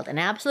wild, an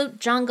absolute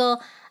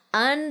jungle,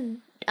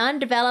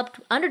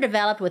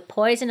 underdeveloped with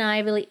poison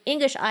ivy,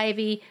 English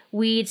ivy,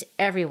 weeds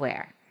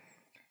everywhere.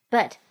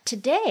 But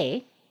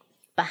today,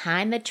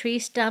 behind the tree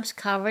stumps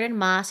covered in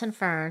moss and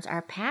ferns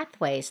are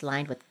pathways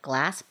lined with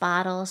glass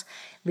bottles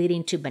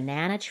leading to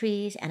banana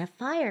trees and a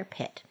fire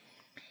pit.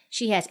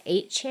 She has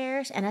 8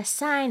 chairs and a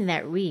sign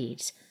that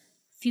reads,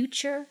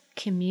 Future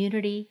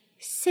Community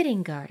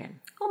Sitting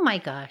Garden. Oh my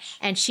gosh.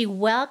 And she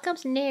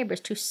welcomes neighbors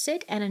to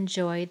sit and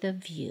enjoy the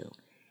view.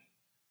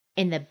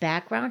 In the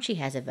background, she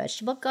has a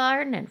vegetable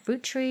garden and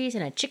fruit trees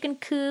and a chicken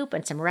coop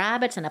and some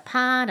rabbits and a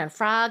pond and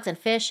frogs and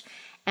fish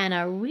and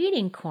a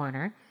reading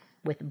corner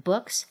with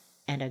books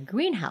and a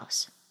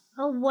greenhouse.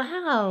 Oh,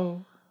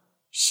 wow.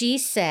 She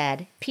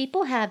said,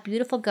 people have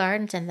beautiful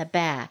gardens in the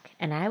back,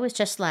 and I was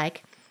just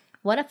like,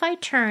 what if I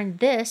turned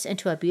this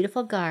into a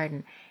beautiful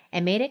garden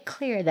and made it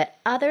clear that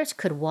others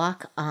could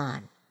walk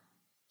on?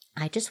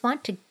 I just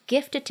want to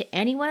gift it to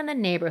anyone in the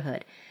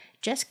neighborhood.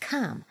 Just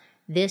come.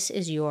 This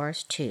is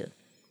yours too.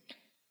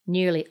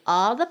 Nearly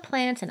all the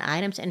plants and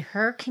items in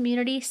her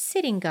community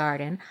sitting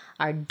garden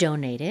are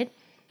donated.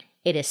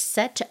 It is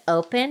set to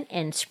open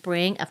in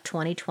spring of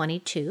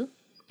 2022.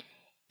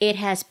 It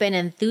has been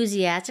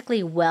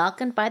enthusiastically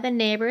welcomed by the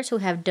neighbors who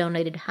have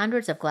donated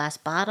hundreds of glass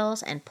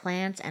bottles and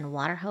plants and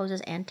water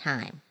hoses and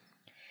time.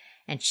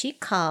 And she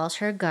calls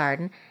her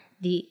garden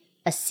the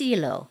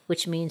Asilo,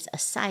 which means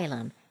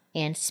asylum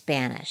in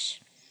Spanish.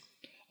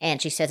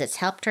 And she says it's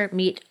helped her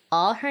meet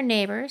all her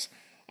neighbors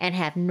and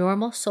have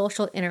normal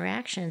social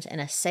interactions in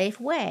a safe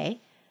way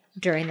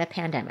during the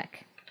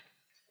pandemic.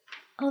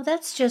 Oh,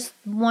 that's just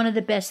one of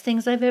the best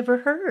things I've ever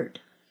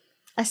heard.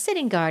 A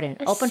sitting garden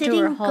A open sitting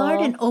to her whole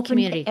garden open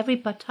community. to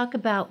everybody. Talk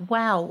about,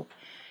 wow.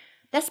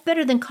 That's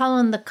better than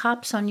calling the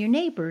cops on your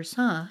neighbors,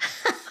 huh?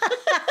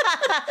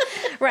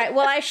 Right.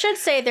 Well, I should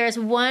say there's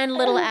one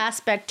little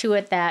aspect to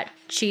it that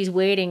she's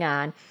waiting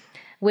on,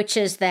 which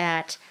is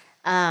that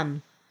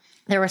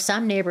there were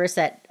some neighbors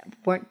that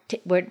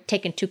weren't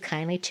taken too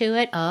kindly to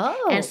it.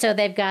 Oh. And so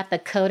they've got the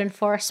code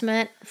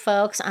enforcement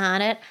folks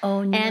on it.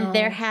 Oh, no. And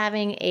they're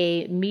having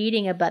a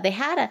meeting they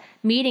had a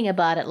meeting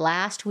about it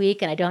last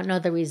week, and I don't know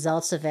the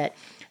results of it.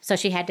 So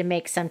she had to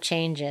make some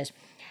changes.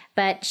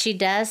 But she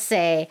does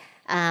say,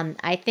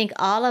 I think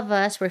all of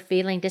us were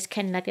feeling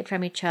disconnected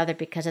from each other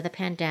because of the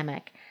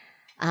pandemic.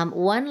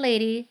 One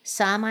lady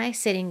saw my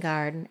sitting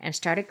garden and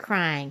started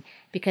crying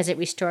because it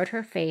restored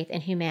her faith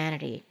in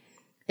humanity.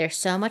 There's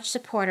so much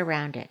support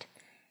around it.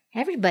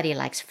 Everybody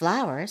likes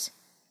flowers,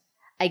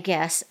 I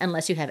guess,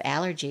 unless you have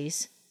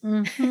allergies.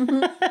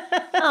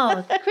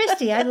 Oh,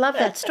 Christy, I love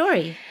that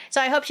story.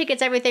 So I hope she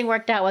gets everything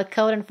worked out with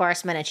code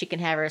enforcement and she can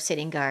have her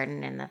sitting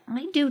garden in the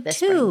I do this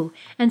too.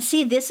 And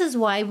see, this is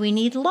why we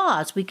need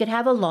laws. We could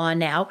have a law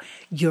now.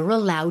 You're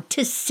allowed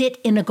to sit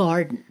in a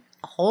garden.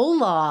 A whole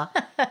law.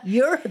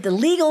 You're the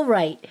legal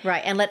right.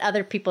 right, and let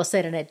other people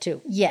sit in it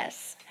too.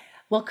 Yes.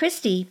 Well,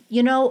 Christy,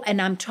 and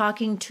I'm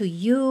talking to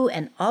you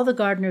and all the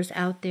gardeners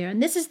out there,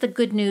 and this is the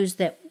good news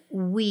that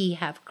we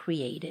have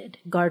created,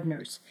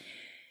 gardeners.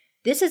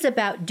 This is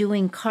about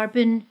doing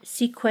carbon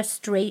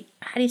sequestration.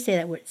 How do you say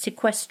that word?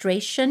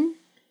 Sequestration?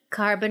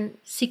 Carbon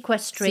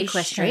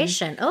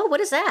Sequestration. Oh, what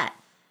is that?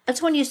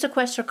 That's when you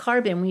sequester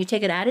carbon, when you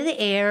take it out of the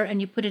air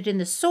and you put it in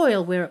the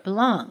soil where it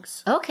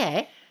belongs.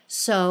 Okay.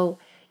 So,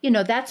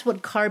 that's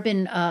what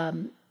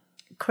carbon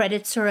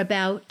credits are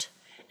about.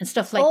 and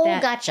stuff like Oh,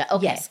 that. gotcha.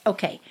 Okay. Yes.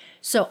 Okay.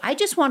 So I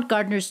just want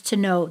gardeners to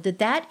know that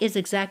that is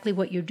exactly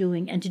what you're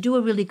doing. And to do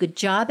a really good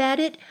job at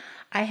it,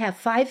 I have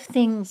 5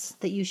 things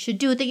that you should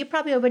do that you're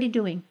probably already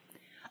doing.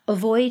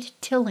 Avoid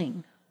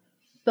tilling.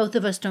 Both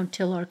of us don't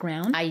till our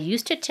ground. I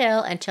used to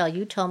till until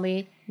you told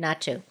me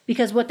not to.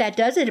 Because what that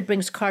does is it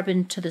brings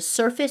carbon to the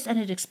surface and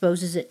it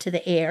exposes it to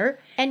the air,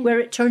 and where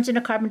it turns into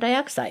carbon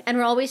dioxide. And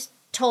we're always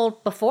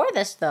told before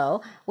this,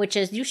 though, which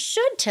is you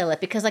should till it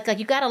because like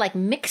you got to like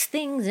mix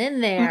things in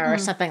there or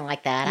something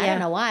like that. I Yeah. don't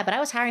know why, but I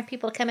was hiring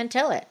people to come and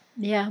till it.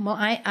 Yeah, well,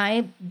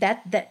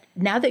 that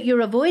now that you're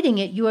avoiding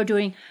it, you are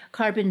doing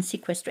carbon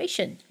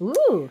sequestration.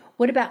 Ooh.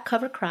 What about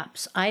cover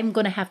crops? I'm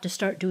going to have to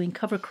start doing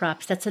cover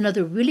crops. That's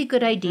another really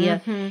good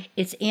idea.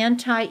 It's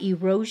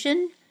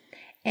anti-erosion,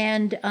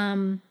 and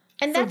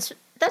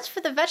that's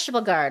for the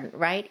vegetable garden,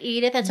 right,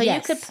 Edith? And so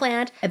Yes, you could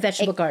plant a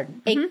vegetable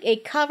garden. a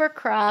cover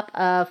crop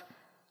of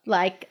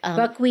like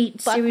Buckwheat,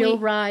 cereal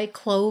rye,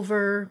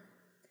 clover.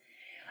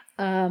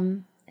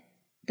 The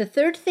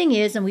third thing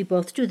is, and we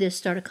both do this,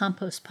 start a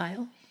compost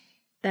pile.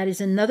 That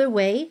is another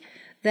way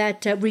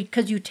that,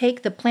 because you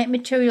take the plant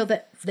material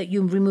that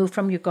you remove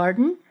from your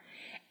garden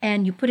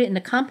and you put it in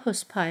the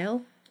compost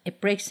pile,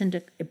 it breaks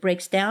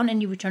down and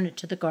you return it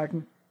to the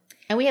garden.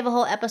 And we have a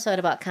whole episode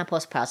about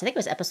compost piles. I think it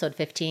was episode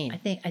 15.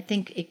 I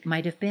think it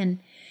might have been.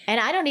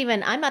 And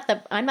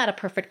I'm not a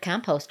perfect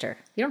composter.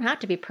 You don't have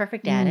to be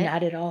perfect at it.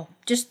 Not at all.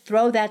 Just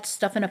throw that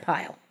stuff in a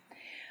pile.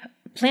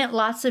 Plant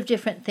lots of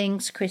different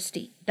things,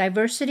 Christy.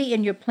 Diversity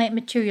in your plant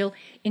material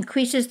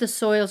increases the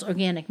soil's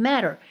organic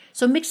matter.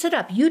 So mix it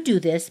up. You do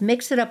this.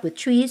 Mix it up with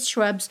trees,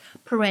 shrubs,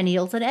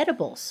 perennials, and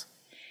edibles.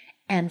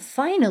 And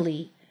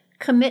finally,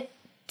 commit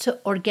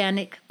to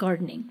organic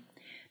gardening.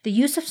 The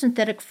use of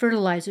synthetic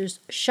fertilizers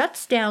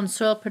shuts down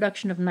soil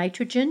production of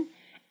nitrogen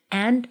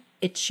and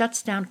it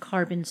shuts down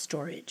carbon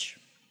storage.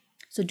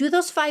 So do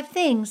those 5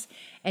 things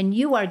and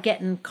you are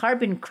getting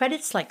carbon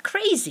credits like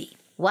crazy.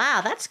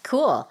 Wow, that's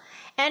cool.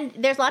 And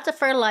there's lots of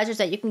fertilizers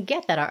that you can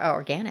get that are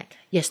organic.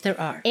 Yes, there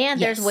are. And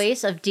there's Yes.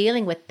 ways of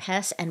dealing with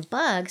pests and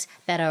bugs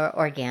that are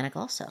organic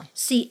also.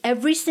 See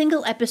every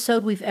single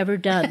episode we've ever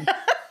done.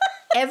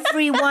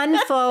 Everyone,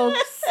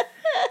 folks.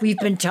 We've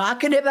been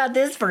talking about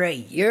this for a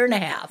year and a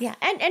half. Yeah,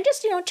 and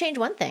just, change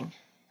one thing.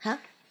 Huh?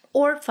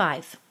 Or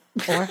 5.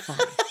 Or 5.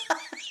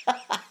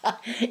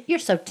 You're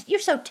so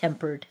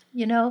tempered,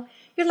 You're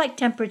like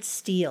tempered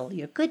steel.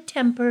 You're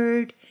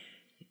good-tempered.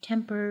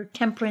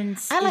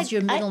 Temperance is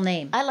your middle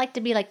name. I like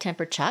to be like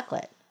tempered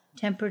chocolate.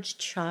 Tempered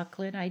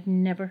chocolate. I'd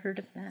never heard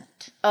of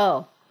that.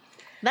 Oh,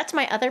 that's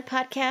my other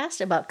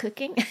podcast about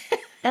cooking.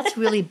 That's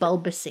really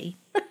bulbousy.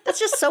 That's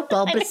just so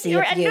bulbousy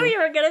I of you. knew you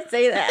were going to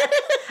say that.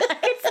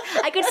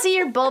 I could see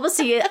your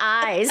bulbousy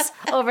eyes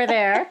over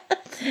there.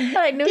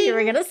 I knew you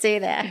were going to say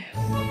that.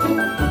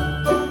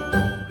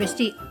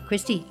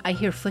 Christy, I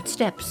hear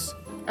footsteps.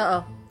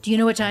 Uh-oh. Do you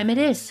know what time it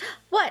is?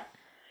 What?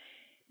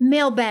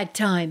 Mailbag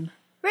time.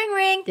 Ring,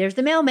 ring. There's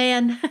the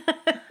mailman.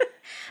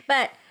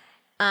 But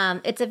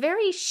it's a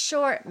very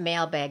short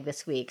mailbag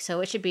this week,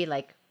 so it should be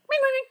like ring,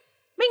 ring,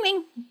 ring,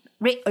 ring,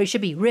 ring. Or it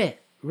should be re.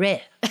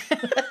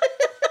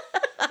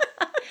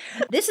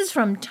 This is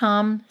from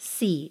Tom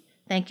C.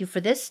 Thank you for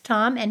this,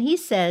 Tom. And he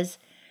says,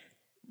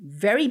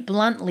 very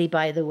bluntly,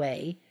 by the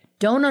way,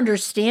 don't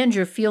understand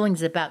your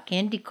feelings about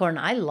candy corn.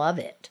 I love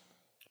it.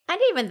 And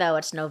even though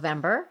it's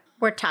November,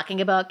 we're talking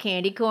about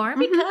candy corn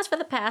because for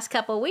the past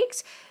couple of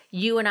weeks,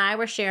 you and I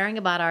were sharing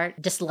about our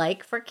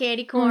dislike for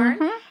candy corn.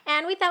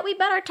 And we thought we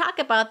better talk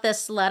about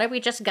this letter. We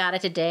just got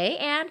it today.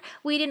 And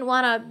we didn't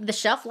want the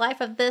shelf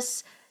life of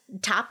this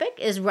topic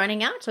is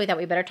running out. So we thought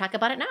we better talk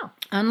about it now.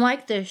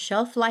 Unlike the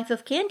shelf life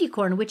of candy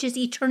corn, which is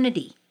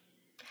eternity,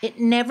 it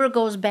never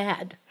goes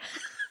bad.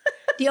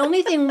 The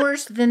only thing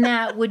worse than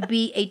that would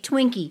be a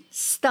Twinkie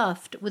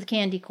stuffed with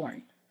candy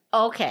corn.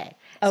 Okay.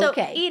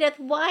 Okay. So, Edith,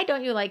 why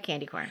don't you like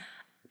candy corn?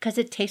 Because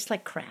it tastes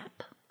like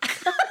crap.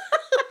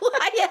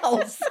 Why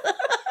else?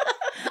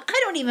 I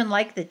don't even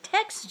like the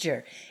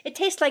texture. It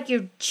tastes like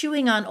you're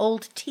chewing on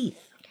old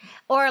teeth.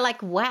 Or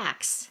like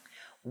wax.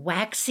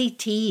 Waxy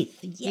teeth.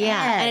 Yes.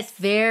 Yeah. And it's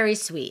very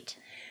sweet.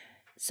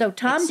 So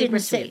Tom It's super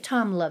didn't say sweet.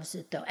 Tom loves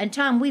it though. And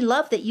Tom, we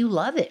love that you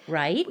love it,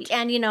 right?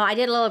 And, I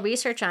did a little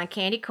research on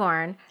candy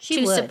corn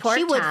to support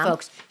She would, Tom.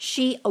 folks.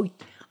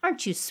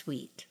 Aren't you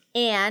sweet?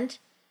 And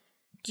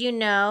do you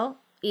know,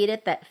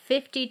 Edith, that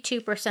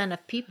 52%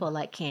 of people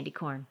like candy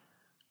corn?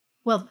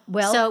 Well.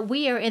 So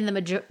we are in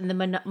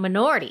the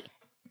minority.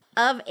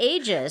 Of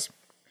ages,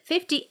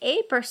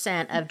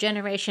 58% of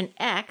Generation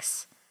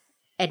X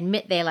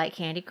admit they like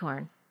candy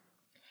corn.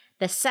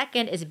 The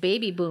second is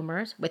baby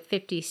boomers with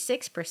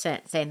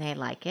 56% saying they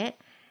like it.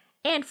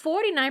 And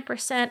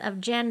 49%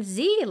 of Gen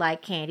Z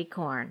like candy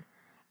corn.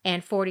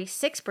 And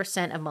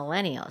 46% of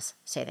millennials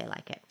say they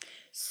like it.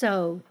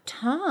 So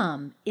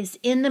Tom is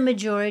in the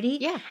majority.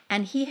 Yeah.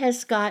 And he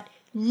has got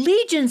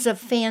legions of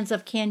fans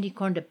of candy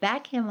corn to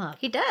back him up.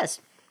 He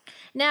does.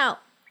 Now,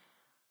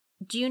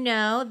 do you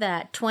know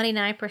that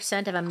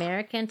 29% of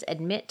Americans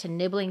admit to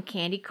nibbling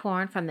candy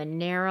corn from the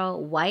narrow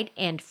white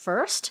end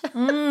first?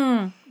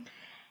 And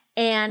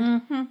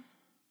And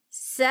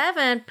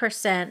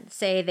 7%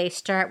 say they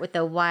start with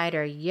the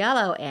wider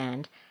yellow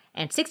end,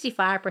 and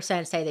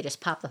 65% say they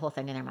just pop the whole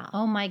thing in their mouth.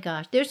 Oh my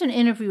gosh. There's an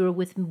interviewer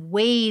with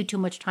way too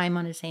much time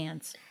on his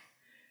hands.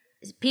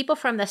 People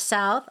from the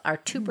South are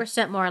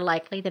 2% more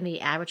likely than the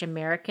average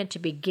American to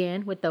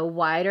begin with the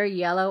wider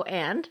yellow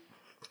end,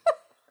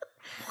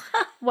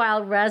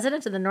 while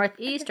residents in the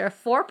Northeast are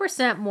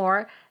 4%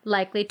 more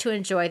likely to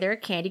enjoy their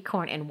candy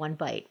corn in one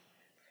bite.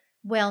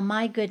 Well,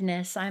 my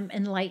goodness, I'm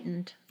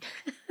enlightened.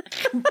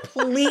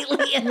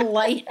 Completely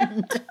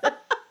enlightened.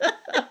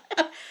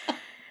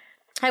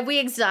 Have we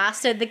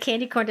exhausted the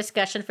candy corn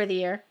discussion for the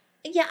year?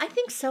 Yeah, I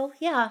think so.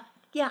 Yeah,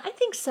 I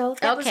think so.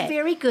 That was Okay.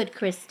 very good,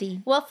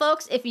 Christy. Well,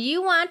 folks, if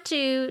you want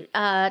to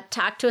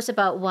talk to us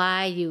about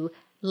why you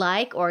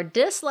like or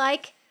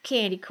dislike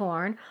candy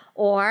corn,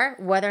 or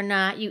whether or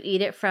not you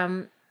eat it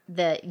from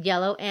the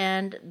yellow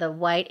end, the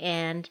white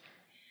end,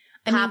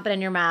 pop it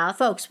in your mouth.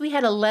 Folks, we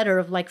had a letter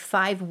of like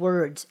 5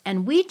 words,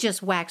 and we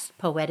just waxed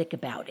poetic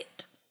about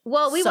it.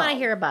 Well, we want to So-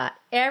 hear about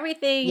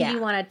everything Yeah. you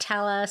want to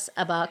tell us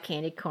about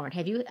candy corn.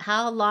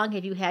 How long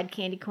have you had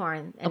candy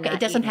corn? And Okay, not it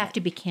doesn't eaten have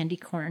to be candy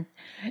corn.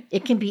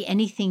 It can be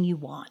anything you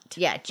want.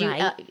 Yeah, do you,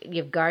 right?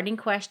 you have gardening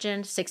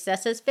questions,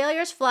 successes,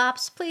 failures,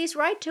 flops, please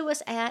write to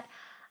us at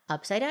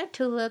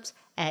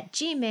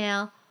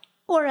upsidedowntulips@gmail.com.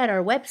 Or at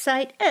our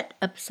website at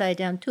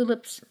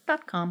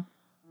upsidedowntulips.com.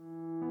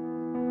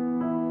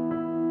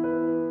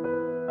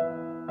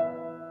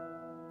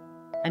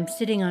 I'm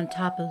sitting on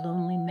top of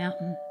Lonely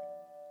Mountain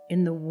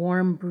in the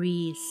warm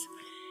breeze.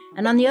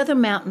 And on the other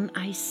mountain,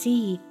 I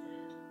see,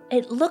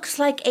 it looks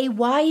like a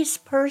wise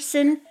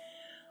person.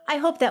 I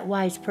hope that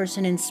wise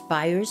person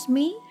inspires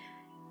me.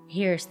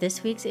 Here's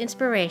this week's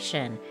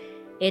inspiration.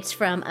 It's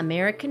from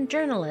American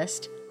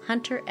journalist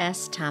Hunter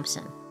S.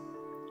 Thompson.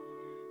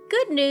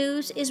 Good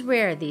news is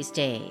rare these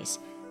days,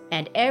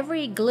 and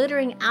every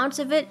glittering ounce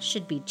of it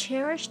should be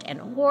cherished and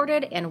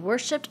hoarded and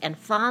worshipped and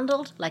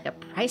fondled like a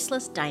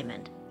priceless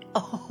diamond.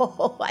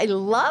 Oh, I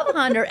love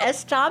Hunter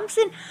S.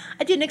 Thompson.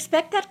 I didn't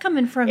expect that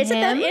coming from Isn't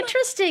him. that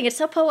interesting? It's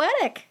so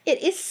poetic.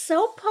 It is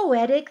so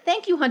poetic.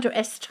 Thank you, Hunter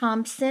S.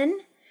 Thompson.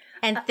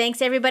 And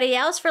thanks everybody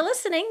else for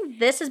listening.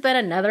 This has been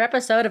another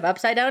episode of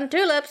Upside Down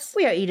Tulips.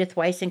 We are Edith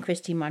Weiss and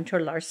Christy Montour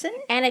Larson.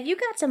 And if you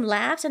got some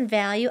laughs and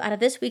value out of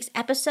this week's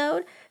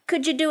episode,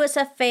 could you do us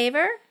a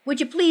favor?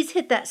 Would you please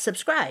hit that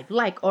subscribe,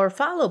 like, or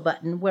follow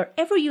button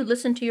wherever you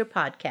listen to your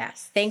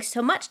podcasts? Thanks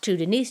so much to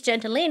Denise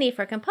Gentilini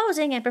for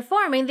composing and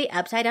performing the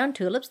Upside Down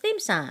Tulips theme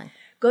song.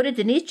 Go to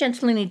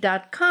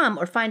denisegentilini.com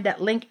or find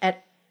that link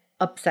at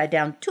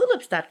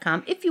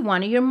upsidedowntulips.com if you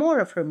want to hear more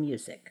of her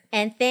music.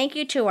 And thank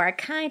you to our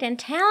kind and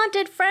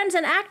talented friends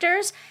and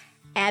actors,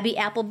 Abby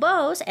Apple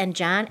Bowes and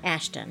John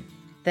Ashton.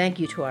 Thank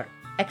you to our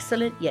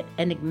excellent yet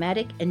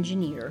enigmatic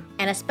engineer.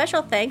 And a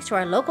special thanks to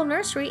our local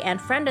nursery and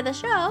friend of the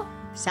show,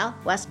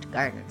 Southwest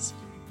Gardens.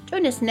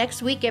 Join us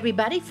next week,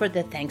 everybody, for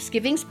the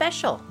Thanksgiving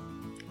special.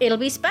 It'll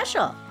be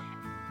special,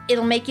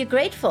 It'll make you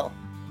grateful.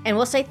 and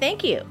we'll say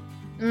thank you.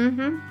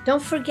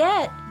 Don't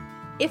forget,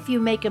 if you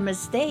make a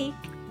mistake,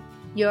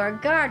 Your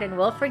garden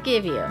will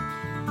forgive you.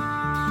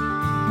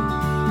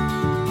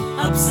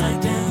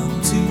 Upside down.